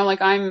lawyer, I know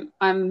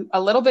I'm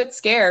a little bit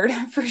scared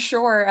for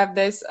sure of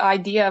this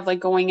idea of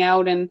going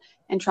out and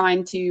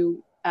trying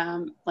to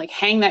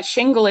hang that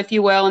shingle, if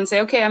you will, and say,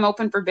 okay, I'm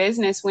open for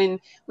business when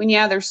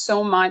there's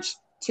so much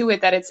to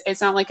it that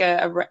it's not like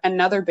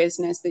another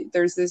business.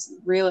 There's this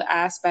real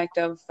aspect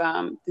of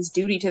this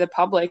duty to the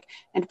public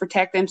and to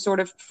protect them sort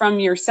of from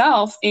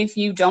yourself if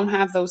you don't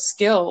have those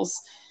skills.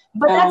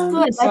 But that's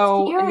good.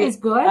 That fear is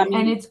good,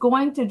 and it's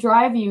going to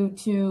drive you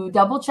to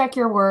double check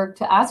your work,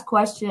 to ask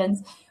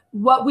questions.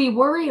 What we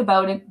worry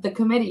about at the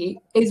committee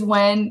is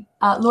when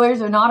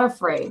lawyers are not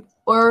afraid,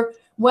 or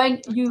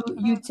when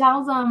you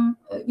tell them,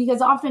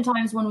 because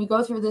oftentimes when we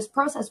go through this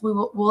process,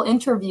 we'll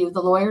interview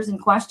the lawyers in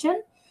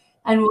question,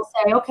 and we'll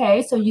say,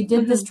 okay, so you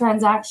did this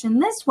transaction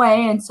this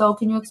way, and so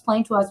can you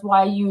explain to us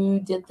why you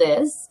did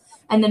this,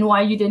 and then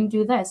why you didn't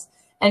do this?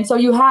 And so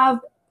you have,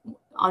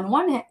 on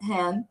one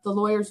hand, the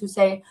lawyers who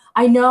say,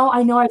 I know,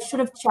 I should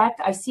have checked.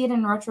 I see it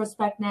in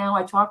retrospect now.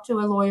 I talked to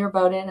a lawyer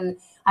about it, and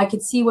I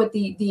could see what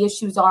the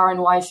issues are and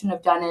why I shouldn't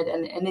have done it,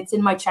 and it's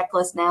in my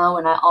checklist now,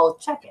 and I'll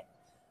check it.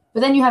 But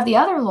then you have the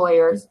other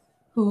lawyers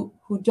who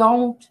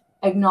don't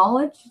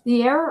acknowledge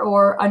the error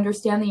or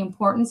understand the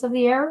importance of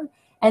the error.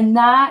 And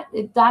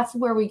that's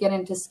where we get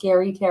into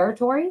scary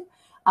territory,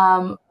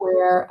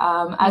 where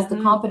as the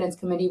Competence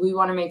Committee, we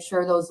want to make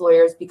sure those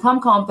lawyers become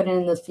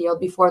competent in the field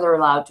before they're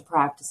allowed to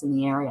practice in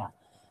the area.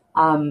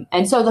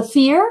 And so the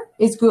fear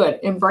is good.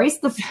 Embrace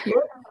the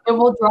fear. It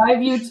will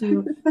drive you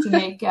to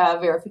make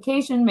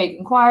verification, make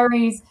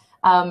inquiries.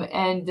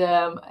 And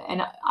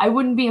I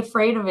wouldn't be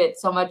afraid of it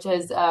so much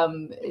as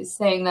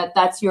saying that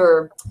that's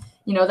your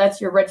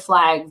red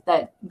flag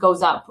that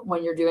goes up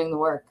when you're doing the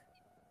work.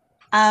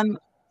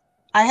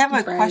 I have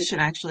a question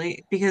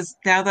actually, because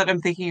now that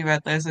I'm thinking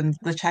about this and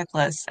the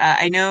checklist,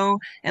 I know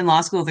in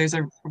law school there's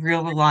a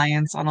real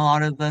reliance on a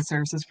lot of the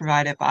services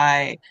provided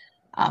by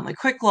like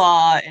Quick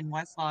Law and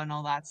Westlaw and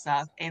all that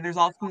stuff. And there's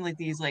often like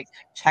these like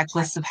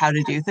checklists of how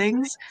to do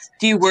things.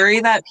 Do you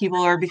worry that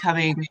people are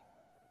becoming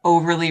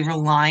overly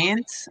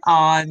reliant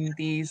on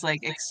these like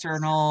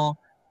external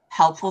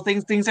helpful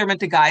things? Things are meant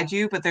to guide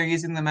you, but they're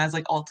using them as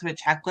like ultimate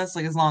checklists.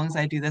 Like, as long as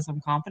I do this,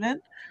 I'm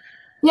competent.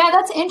 Yeah,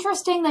 that's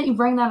interesting that you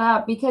bring that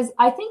up, because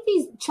I think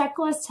these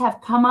checklists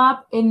have come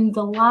up in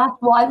the last,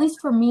 well, at least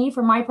for me,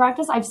 for my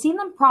practice, I've seen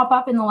them prop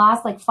up in the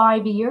last like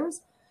 5 years,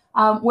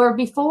 where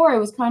before it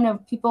was kind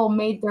of people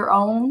made their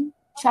own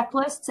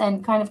checklists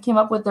and kind of came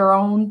up with their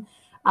own,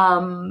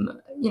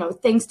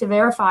 things to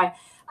verify.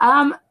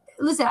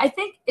 Listen, I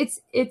think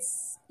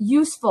it's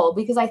useful,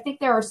 because I think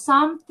there are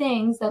some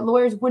things that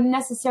lawyers wouldn't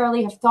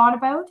necessarily have thought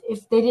about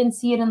if they didn't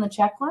see it in the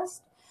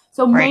checklist.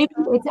 So maybe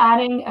it's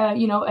adding,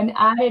 an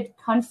added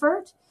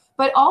comfort.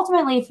 But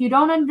ultimately, if you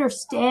don't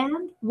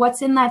understand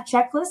what's in that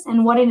checklist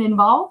and what it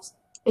involves,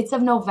 it's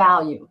of no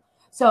value.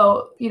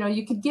 So,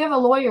 you could give a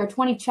lawyer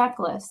 20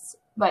 checklists,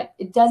 but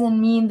it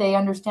doesn't mean they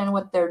understand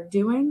what they're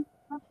doing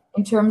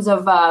in terms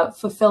of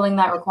fulfilling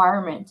that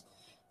requirement.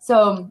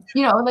 So,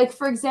 like,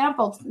 for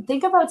example,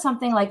 think about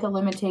something like a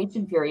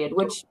limitation period,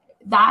 which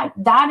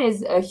that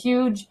is a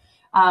huge,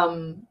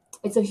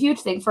 it's a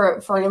huge thing for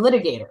a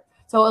litigator.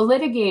 So a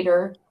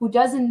litigator who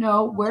doesn't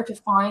know where to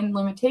find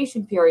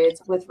limitation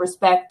periods with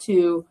respect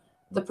to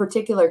the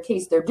particular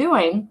case they're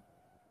doing,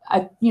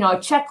 a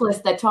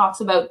checklist that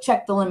talks about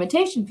check the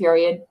limitation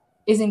period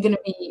isn't going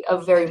to be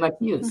of very much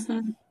use.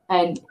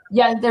 And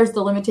yeah, there's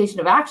the Limitation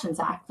of Actions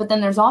Act, but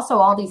then there's also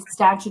all these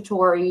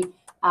statutory,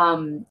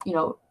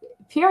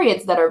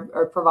 periods that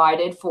are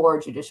provided for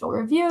judicial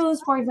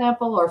reviews, for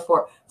example, or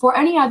for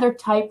any other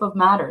type of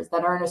matters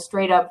that are in a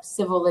straight up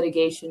civil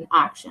litigation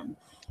action.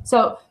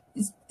 So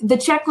the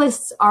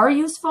checklists are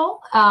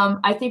useful.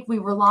 I think we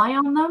rely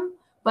on them,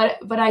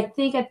 but I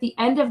think at the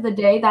end of the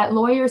day, that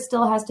lawyer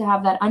still has to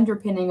have that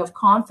underpinning of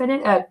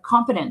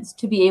competence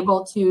to be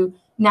able to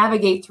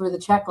navigate through the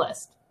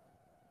checklist.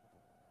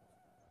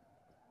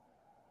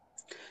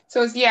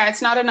 So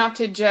it's not enough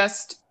to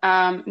just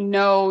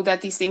know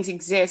that these things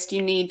exist.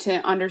 You need to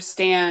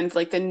understand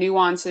like the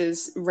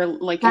nuances, in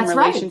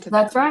relation to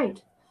them.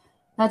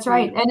 That's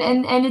right.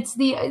 And it's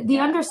the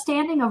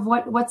understanding of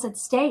what's at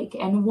stake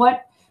and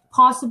what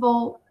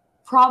possible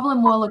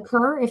problem will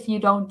occur if you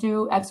don't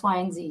do X, Y,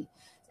 and Z.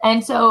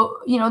 And so,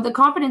 the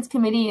Competence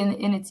Committee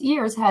in its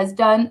years has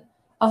done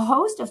a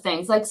host of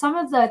things. Like, some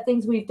of the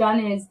things we've done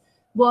is,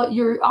 well,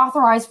 you're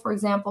authorized, for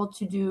example,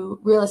 to do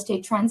real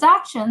estate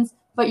transactions,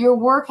 but your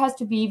work has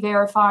to be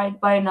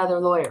verified by another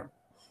lawyer.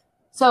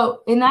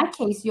 So in that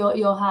case,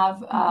 you'll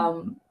have,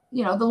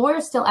 the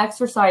lawyer's still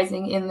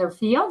exercising in their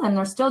field and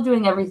they're still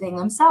doing everything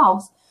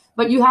themselves,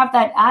 but you have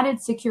that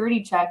added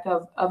security check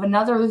of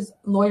another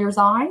lawyer's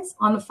eyes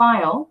on the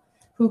file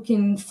who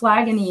can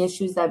flag any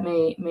issues that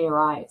may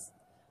arise.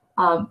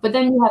 But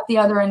then you have the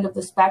other end of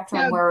the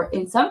spectrum where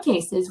in some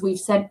cases we've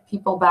sent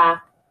people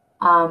back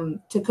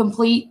to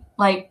complete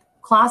like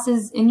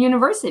classes in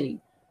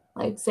university,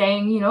 like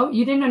saying,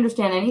 you didn't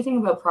understand anything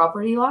about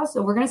property law,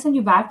 so we're going to send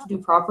you back to do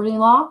property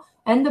law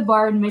and the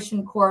bar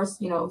admission course,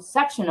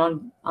 section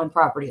on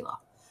property law.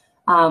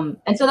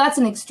 And so that's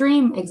an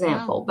extreme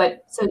example.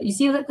 But so you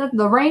see that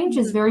the range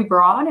is very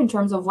broad in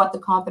terms of what the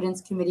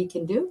Competence Committee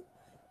can do.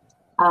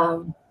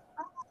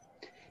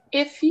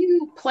 If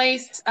you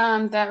place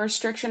that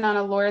restriction on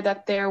a lawyer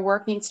that their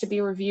work needs to be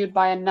reviewed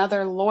by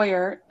another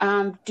lawyer,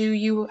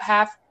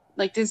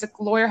 does a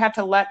lawyer have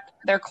to let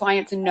their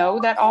clients know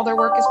that all their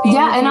work is being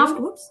reviewed?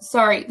 Oops,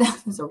 sorry,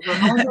 that was a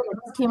reminder that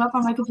just came up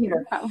on my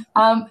computer.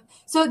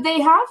 So they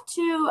have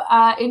to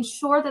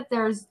ensure that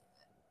there's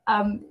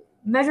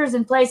measures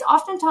in place.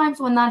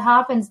 Oftentimes when that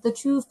happens, the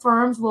two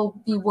firms will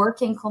be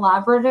working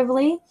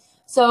collaboratively.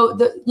 So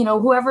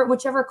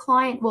whichever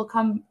client will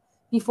come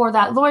before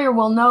that lawyer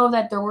will know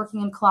that they're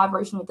working in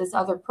collaboration with this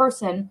other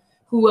person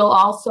who will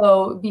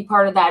also be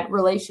part of that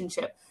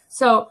relationship.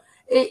 So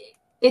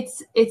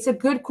it's a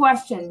good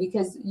question,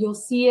 because you'll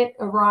see it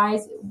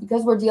arise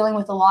because we're dealing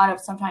with a lot of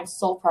sometimes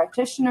sole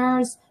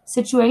practitioners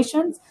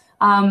situations.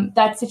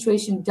 That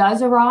situation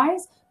does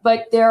arise,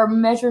 but there are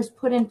measures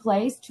put in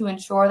place to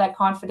ensure that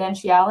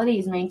confidentiality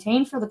is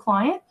maintained for the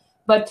client,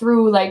 but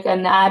through like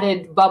an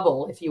added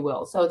bubble, if you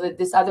will, so that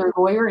this other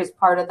lawyer is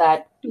part of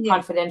that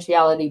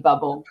confidentiality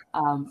bubble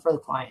for the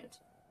client.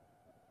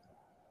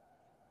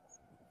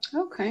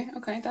 Okay,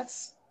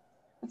 that's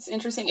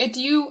interesting.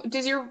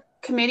 Does your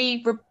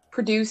committee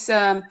produce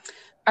a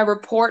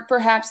report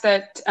perhaps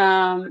that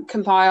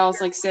compiles,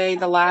 like, say,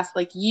 the last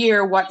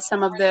year, what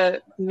some of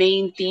the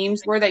main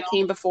themes were that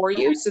came before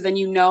you, so then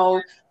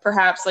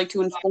perhaps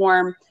to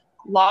inform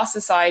law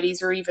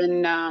societies or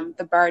even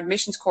the bar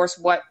admissions course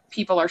what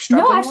people are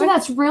struggling with? No, actually,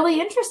 that's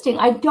really interesting.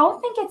 I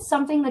don't think it's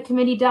something the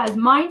committee does.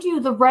 Mind you,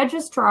 the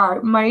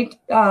registrar might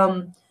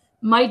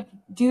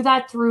do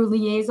that through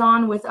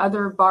liaison with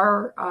other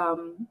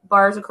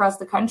bars across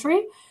the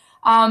country.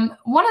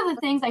 One of the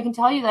things I can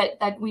tell you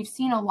that we've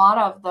seen a lot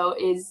of, though,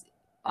 is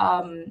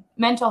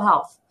mental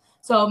health.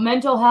 So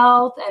mental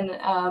health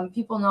and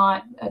people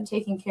not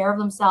taking care of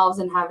themselves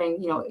and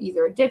having,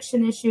 either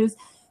addiction issues.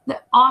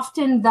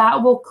 Often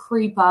that will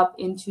creep up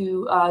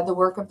into the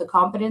work of the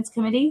Competence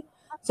Committee.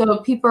 So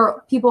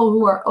people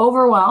who are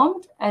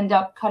overwhelmed end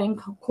up cutting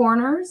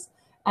corners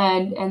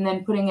and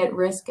then putting at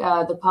risk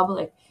the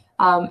public.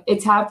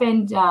 It's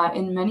happened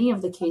in many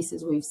of the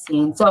cases we've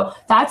seen. So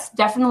that's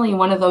definitely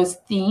one of those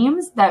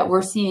themes that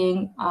we're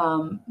seeing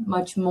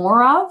much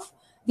more of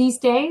these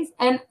days.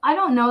 And I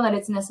don't know that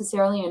it's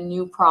necessarily a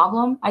new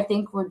problem. I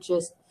think we're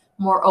just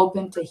more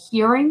open to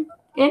hearing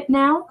it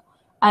now,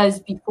 as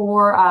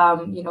before,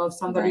 if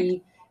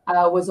somebody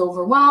was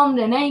overwhelmed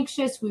and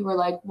anxious, we were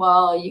like,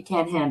 well, you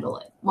can't handle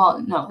it.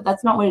 Well, no,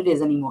 that's not what it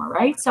is anymore,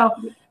 right? So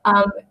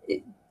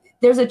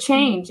there's a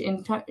change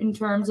in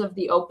terms of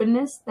the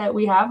openness that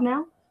we have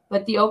now,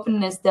 but the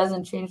openness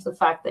doesn't change the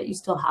fact that you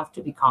still have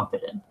to be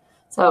competent.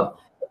 So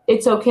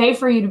it's okay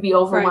for you to be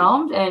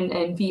overwhelmed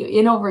and be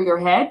in over your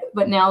head,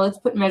 but now let's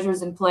put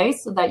measures in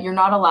place so that you're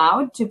not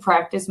allowed to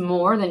practice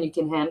more than you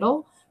can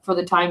handle for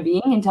the time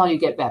being until you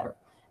get better.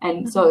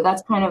 And so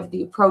that's kind of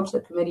the approach the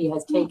committee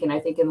has taken,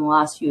 I think, in the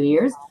last few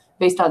years,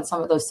 based on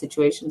some of those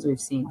situations we've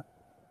seen.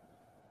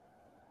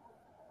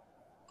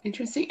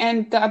 Interesting.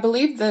 And I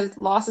believe the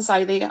Law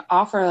Society, they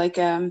offer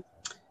an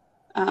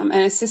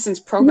assistance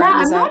program.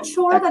 Yeah, I'm not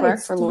sure that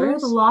it's through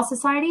the Law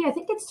Society. I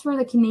think it's through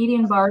the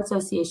Canadian Bar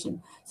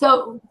Association.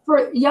 So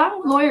for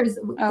young lawyers,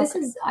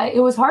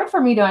 it was hard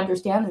for me to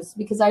understand this,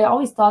 because I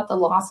always thought the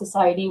Law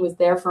Society was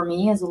there for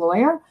me as a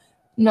lawyer.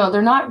 No,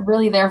 they're not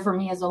really there for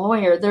me as a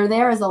lawyer. They're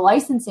there as a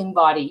licensing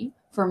body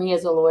for me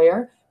as a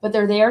lawyer, but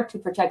they're there to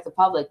protect the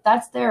public.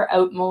 That's their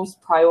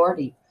utmost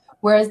priority.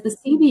 Whereas the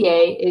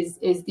CBA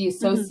is the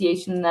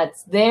association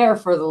that's there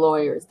for the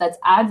lawyers, that's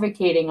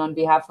advocating on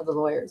behalf of the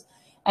lawyers.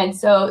 And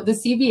so the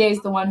CBA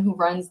is the one who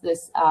runs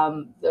this,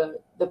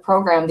 the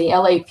program, the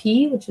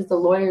LAP, which is the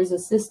Lawyers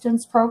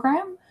Assistance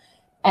Program.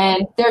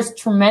 And there's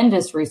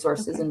tremendous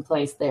resources in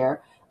place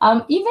there.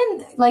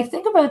 Even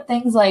think about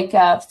things like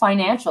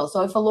financial.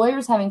 So if a lawyer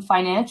is having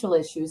financial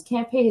issues,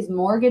 can't pay his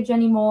mortgage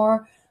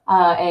anymore,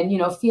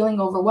 and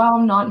feeling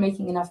overwhelmed, not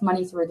making enough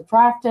money through the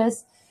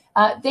practice,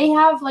 they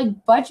have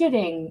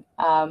budgeting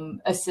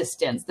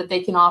assistance that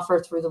they can offer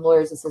through the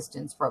Lawyers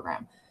Assistance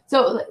Program.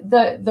 So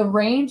the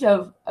range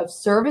of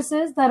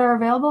services that are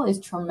available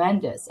is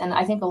tremendous, and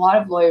I think a lot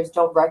of lawyers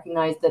don't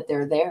recognize that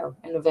they're there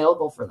and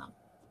available for them.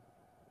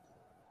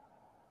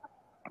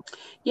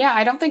 Yeah,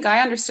 I don't think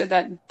I understood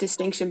that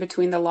distinction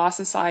between the Law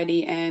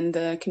Society and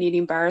the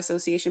Canadian Bar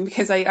Association,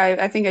 because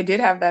I think I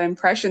did have that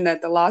impression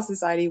that the Law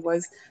Society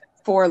was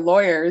for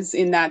lawyers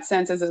in that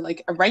sense, as a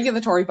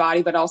regulatory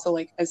body, but also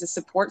as a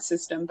support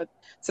system. But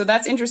so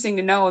that's interesting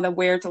to know that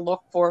where to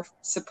look for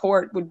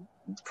support would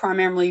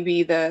primarily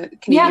be the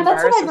Canadian Bar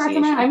Association. Yeah, that's what I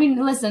recommend. I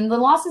mean, listen, the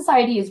Law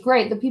Society is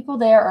great. The people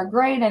there are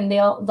great, and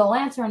they'll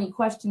answer any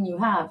question you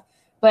have.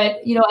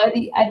 But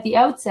at the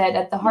outset,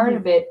 at the heart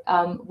of it,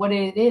 what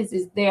it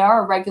is they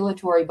are a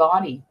regulatory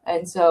body,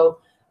 and so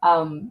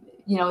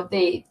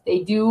they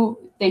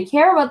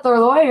care about their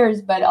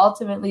lawyers, but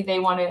ultimately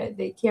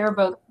they care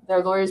about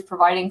their lawyers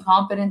providing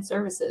competent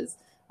services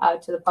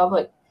to the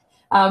public.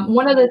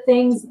 One of the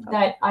things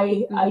that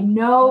I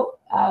know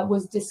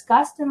was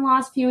discussed in the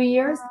last few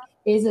years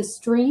is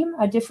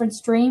a different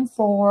stream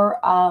for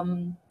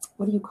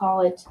what do you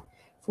call it?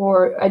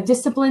 For a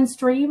discipline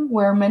stream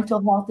where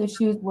mental health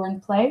issues were in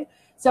play.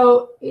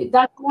 So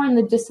that's more in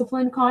the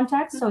discipline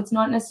context. So it's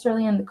not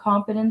necessarily in the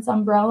competence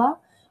umbrella,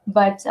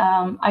 but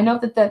I know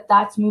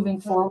that's moving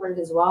forward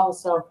as well.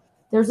 So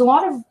there's a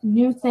lot of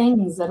new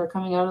things that are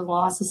coming out of the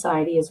Law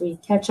Society as we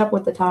catch up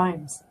with the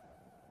times.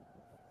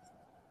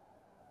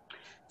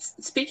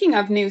 Speaking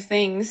of new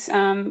things,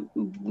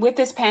 with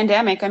this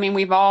pandemic, I mean,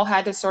 we've all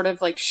had to sort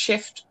of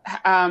shift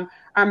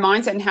our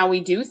mindset and how we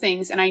do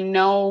things. And I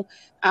know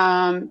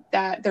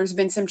that there's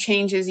been some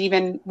changes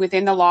even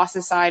within the Law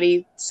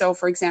Society. So,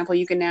 for example,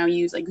 you can now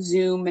use like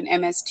Zoom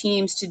and MS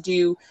Teams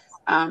to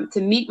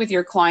meet with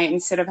your client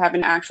instead of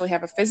having to actually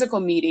have a physical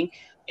meeting.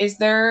 Is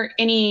there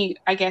any,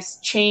 I guess,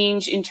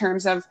 change in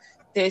terms of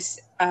this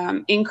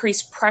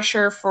increased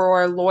pressure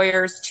for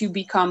lawyers to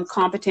become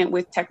competent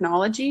with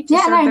technology to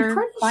serve their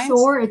clients? I'm pretty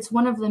sure it's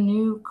one of the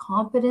new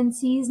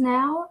competencies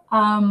now.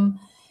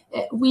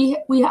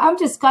 We have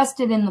discussed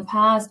it in the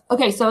past.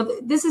 Okay, so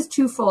this is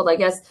twofold, I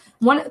guess.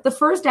 The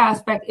first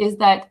aspect is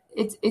that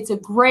it's a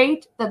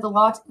great that the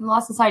Law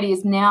Society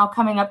is now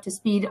coming up to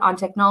speed on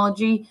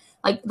technology.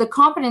 Like the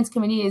Competence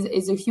Committee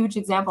is a huge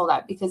example of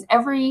that, because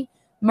every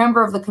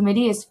member of the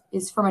committee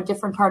is from a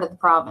different part of the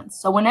province.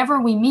 So whenever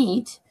we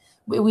meet,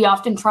 we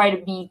often try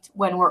to meet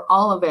when we're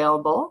all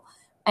available.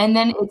 And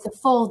then it's a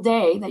full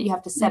day that you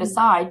have to set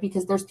aside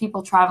because there's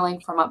people traveling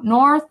from up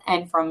north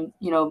and from,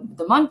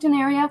 the Moncton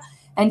area.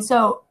 And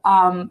so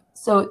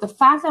so the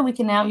fact that we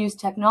can now use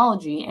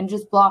technology and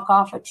just block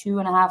off a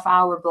 2.5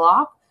 hour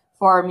block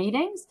for our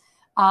meetings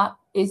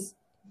is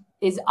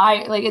it's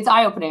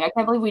eye-opening. I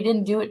can't believe we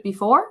didn't do it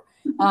before.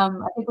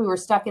 I think we were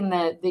stuck in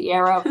the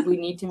era of we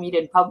need to meet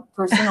in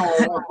person or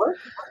at work.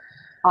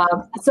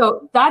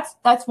 So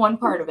that's one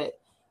part of it.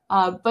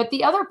 But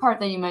the other part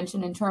that you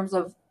mentioned in terms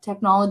of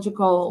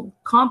technological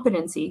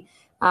competency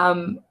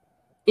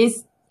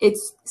is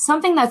it's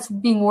something that's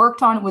being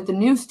worked on with the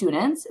new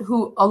students,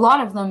 who a lot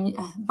of them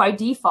by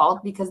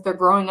default, because they're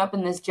growing up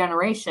in this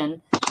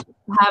generation,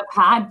 have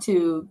had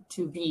to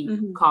be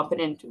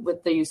competent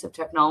with the use of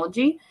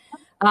technology.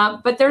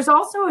 But there's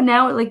also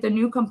now like the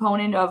new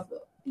component of,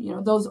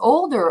 those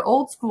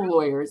old school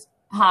lawyers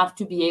have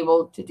to be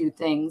able to do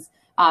things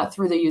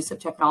through the use of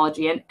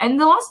technology. And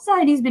the Law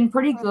Society has been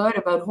pretty good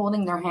about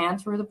holding their hand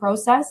through the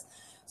process.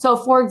 So,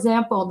 for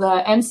example,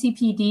 the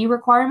MCPD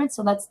requirement,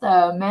 so that's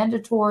the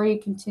mandatory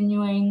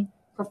continuing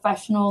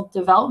professional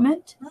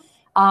development,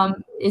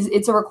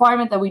 it's a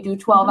requirement that we do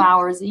 12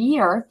 hours a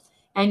year,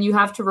 and you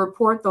have to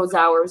report those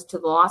hours to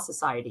the Law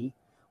Society.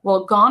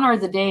 Well, gone are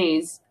the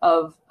days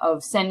of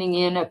sending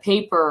in a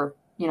paper,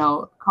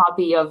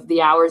 copy of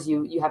the hours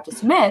you have to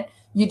submit.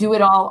 You do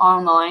it all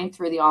online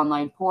through the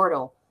online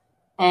portal.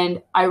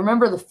 And I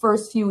remember the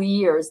first few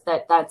years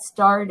that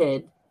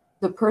started,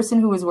 the person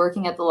who was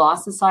working at the Law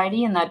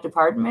Society in that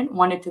department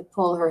wanted to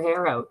pull her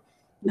hair out,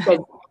 because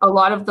a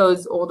lot of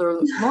those older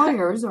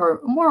lawyers,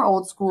 or more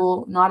old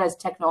school, not as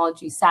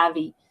technology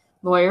savvy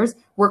lawyers,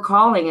 were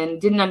calling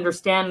and didn't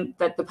understand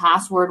that the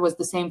password was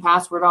the same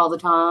password all the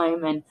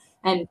time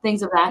and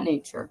things of that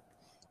nature.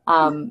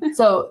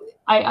 So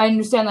I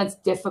understand that's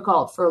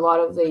difficult for a lot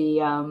of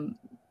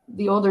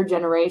the older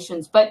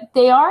generations, but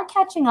they are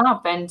catching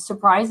up, and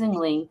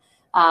surprisingly,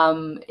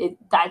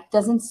 that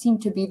doesn't seem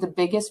to be the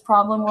biggest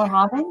problem we're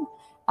having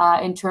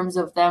in terms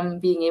of them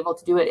being able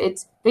to do it.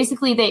 It's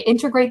basically they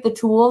integrate the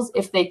tools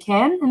if they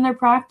can in their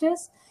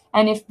practice,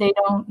 and if they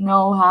don't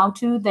know how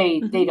to,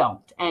 they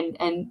don't,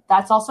 and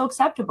that's also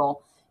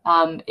acceptable.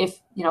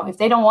 If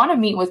they don't want to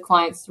meet with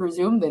clients through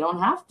Zoom, they don't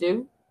have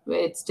to.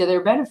 It's to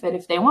their benefit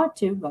if they want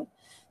to, but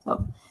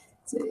so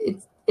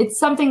it's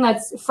something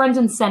that's front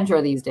and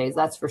center these days,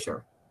 that's for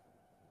sure.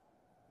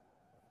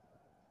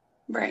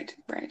 Right.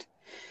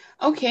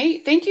 Okay,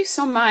 thank you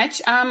so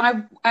much.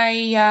 I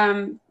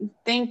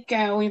think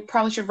we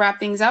probably should wrap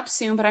things up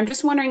soon, but I'm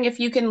just wondering if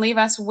you can leave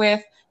us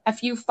with a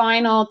few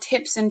final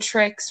tips and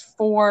tricks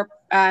for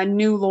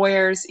new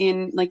lawyers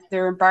in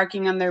they're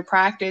embarking on their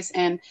practice,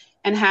 and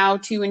how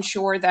to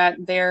ensure that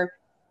they're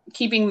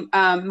keeping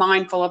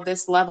mindful of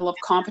this level of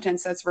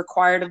competence that's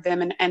required of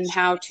them, and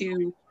how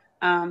to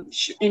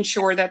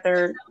ensure that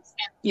they're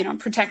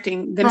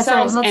protecting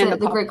themselves. That's and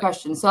the great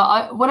question. So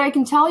what I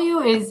can tell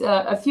you is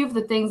a few of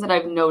the things that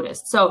I've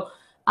noticed. So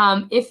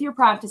if you're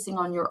practicing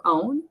on your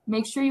own,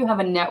 make sure you have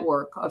a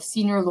network of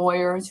senior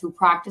lawyers who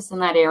practice in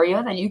that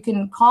area that you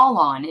can call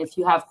on if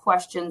you have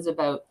questions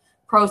about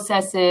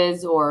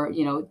processes or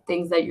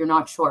things that you're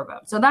not sure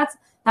about. So that's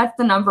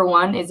the number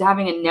one, is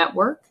having a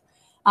network.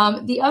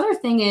 The other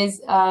thing is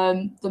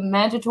the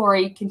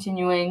mandatory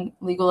continuing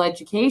legal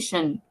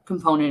education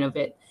component of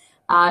it.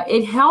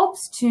 It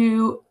helps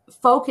to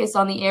focus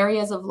on the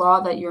areas of law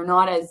that you're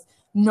not as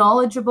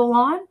knowledgeable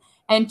on,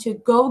 and to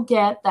go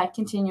get that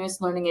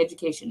continuous learning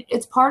education.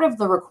 It's part of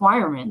the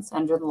requirements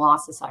under the Law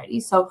Society.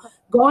 So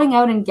going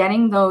out and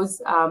getting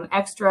those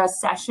extra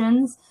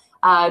sessions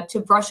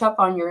to brush up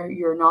on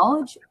your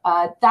knowledge,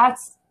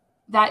 that's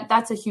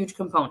a huge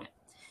component.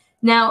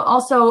 Now,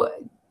 also,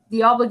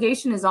 the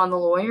obligation is on the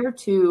lawyer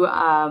to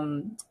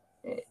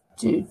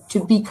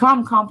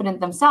become competent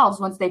themselves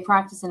once they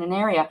practice in an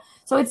area.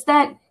 So it's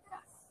that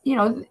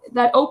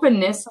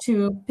openness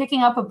to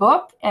picking up a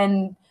book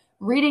and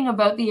reading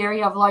about the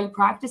area of law you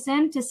practice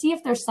in, to see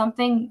if there's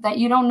something that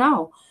you don't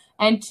know,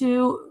 and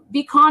to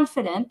be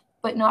confident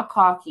but not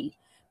cocky,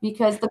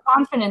 because the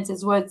confidence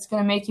is what's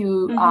going to make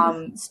you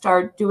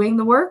start doing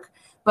the work.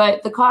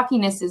 but the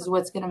cockiness is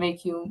what's going to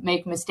make you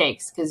make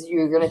mistakes because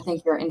you're going to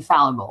think you're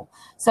infallible.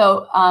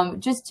 So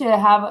just to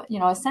have,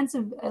 a sense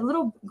of a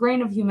little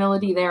grain of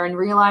humility there and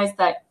realize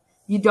that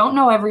you don't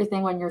know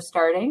everything when you're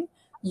starting.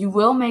 You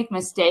will make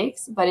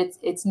mistakes, but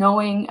it's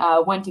knowing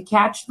when to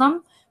catch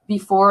them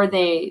before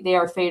they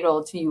are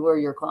fatal to you or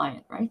your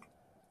client, right?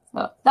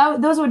 So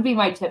those would be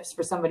my tips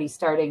for somebody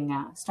starting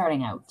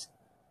out.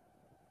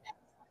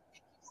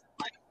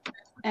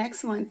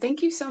 Excellent.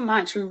 Thank you so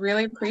much. We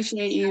really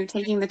appreciate you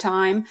taking the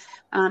time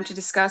to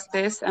discuss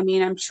this. I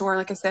mean, I'm sure,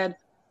 like I said,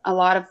 a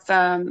lot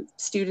of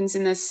students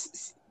in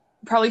this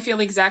probably feel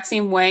the exact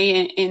same way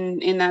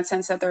in that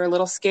sense that they're a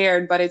little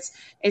scared, but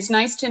it's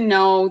nice to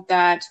know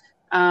that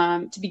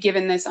to be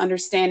given this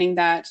understanding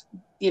that,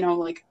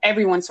 like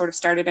everyone sort of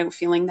started out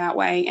feeling that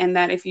way, and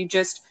that if you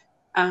just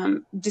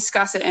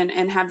discuss it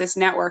and have this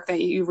network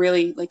that you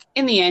really, like,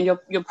 in the end,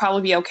 you'll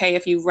probably be okay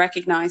if you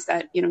recognize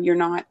that, you're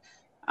not,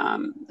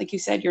 like you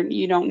said,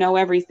 you don't know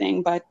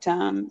everything, but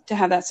to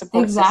have that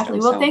support exactly.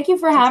 system. Well, thank you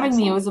for having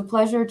me. It was a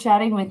pleasure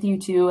chatting with you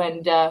too,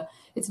 and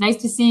it's nice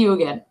to see you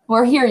again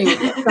or hear you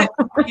again.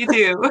 You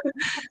too.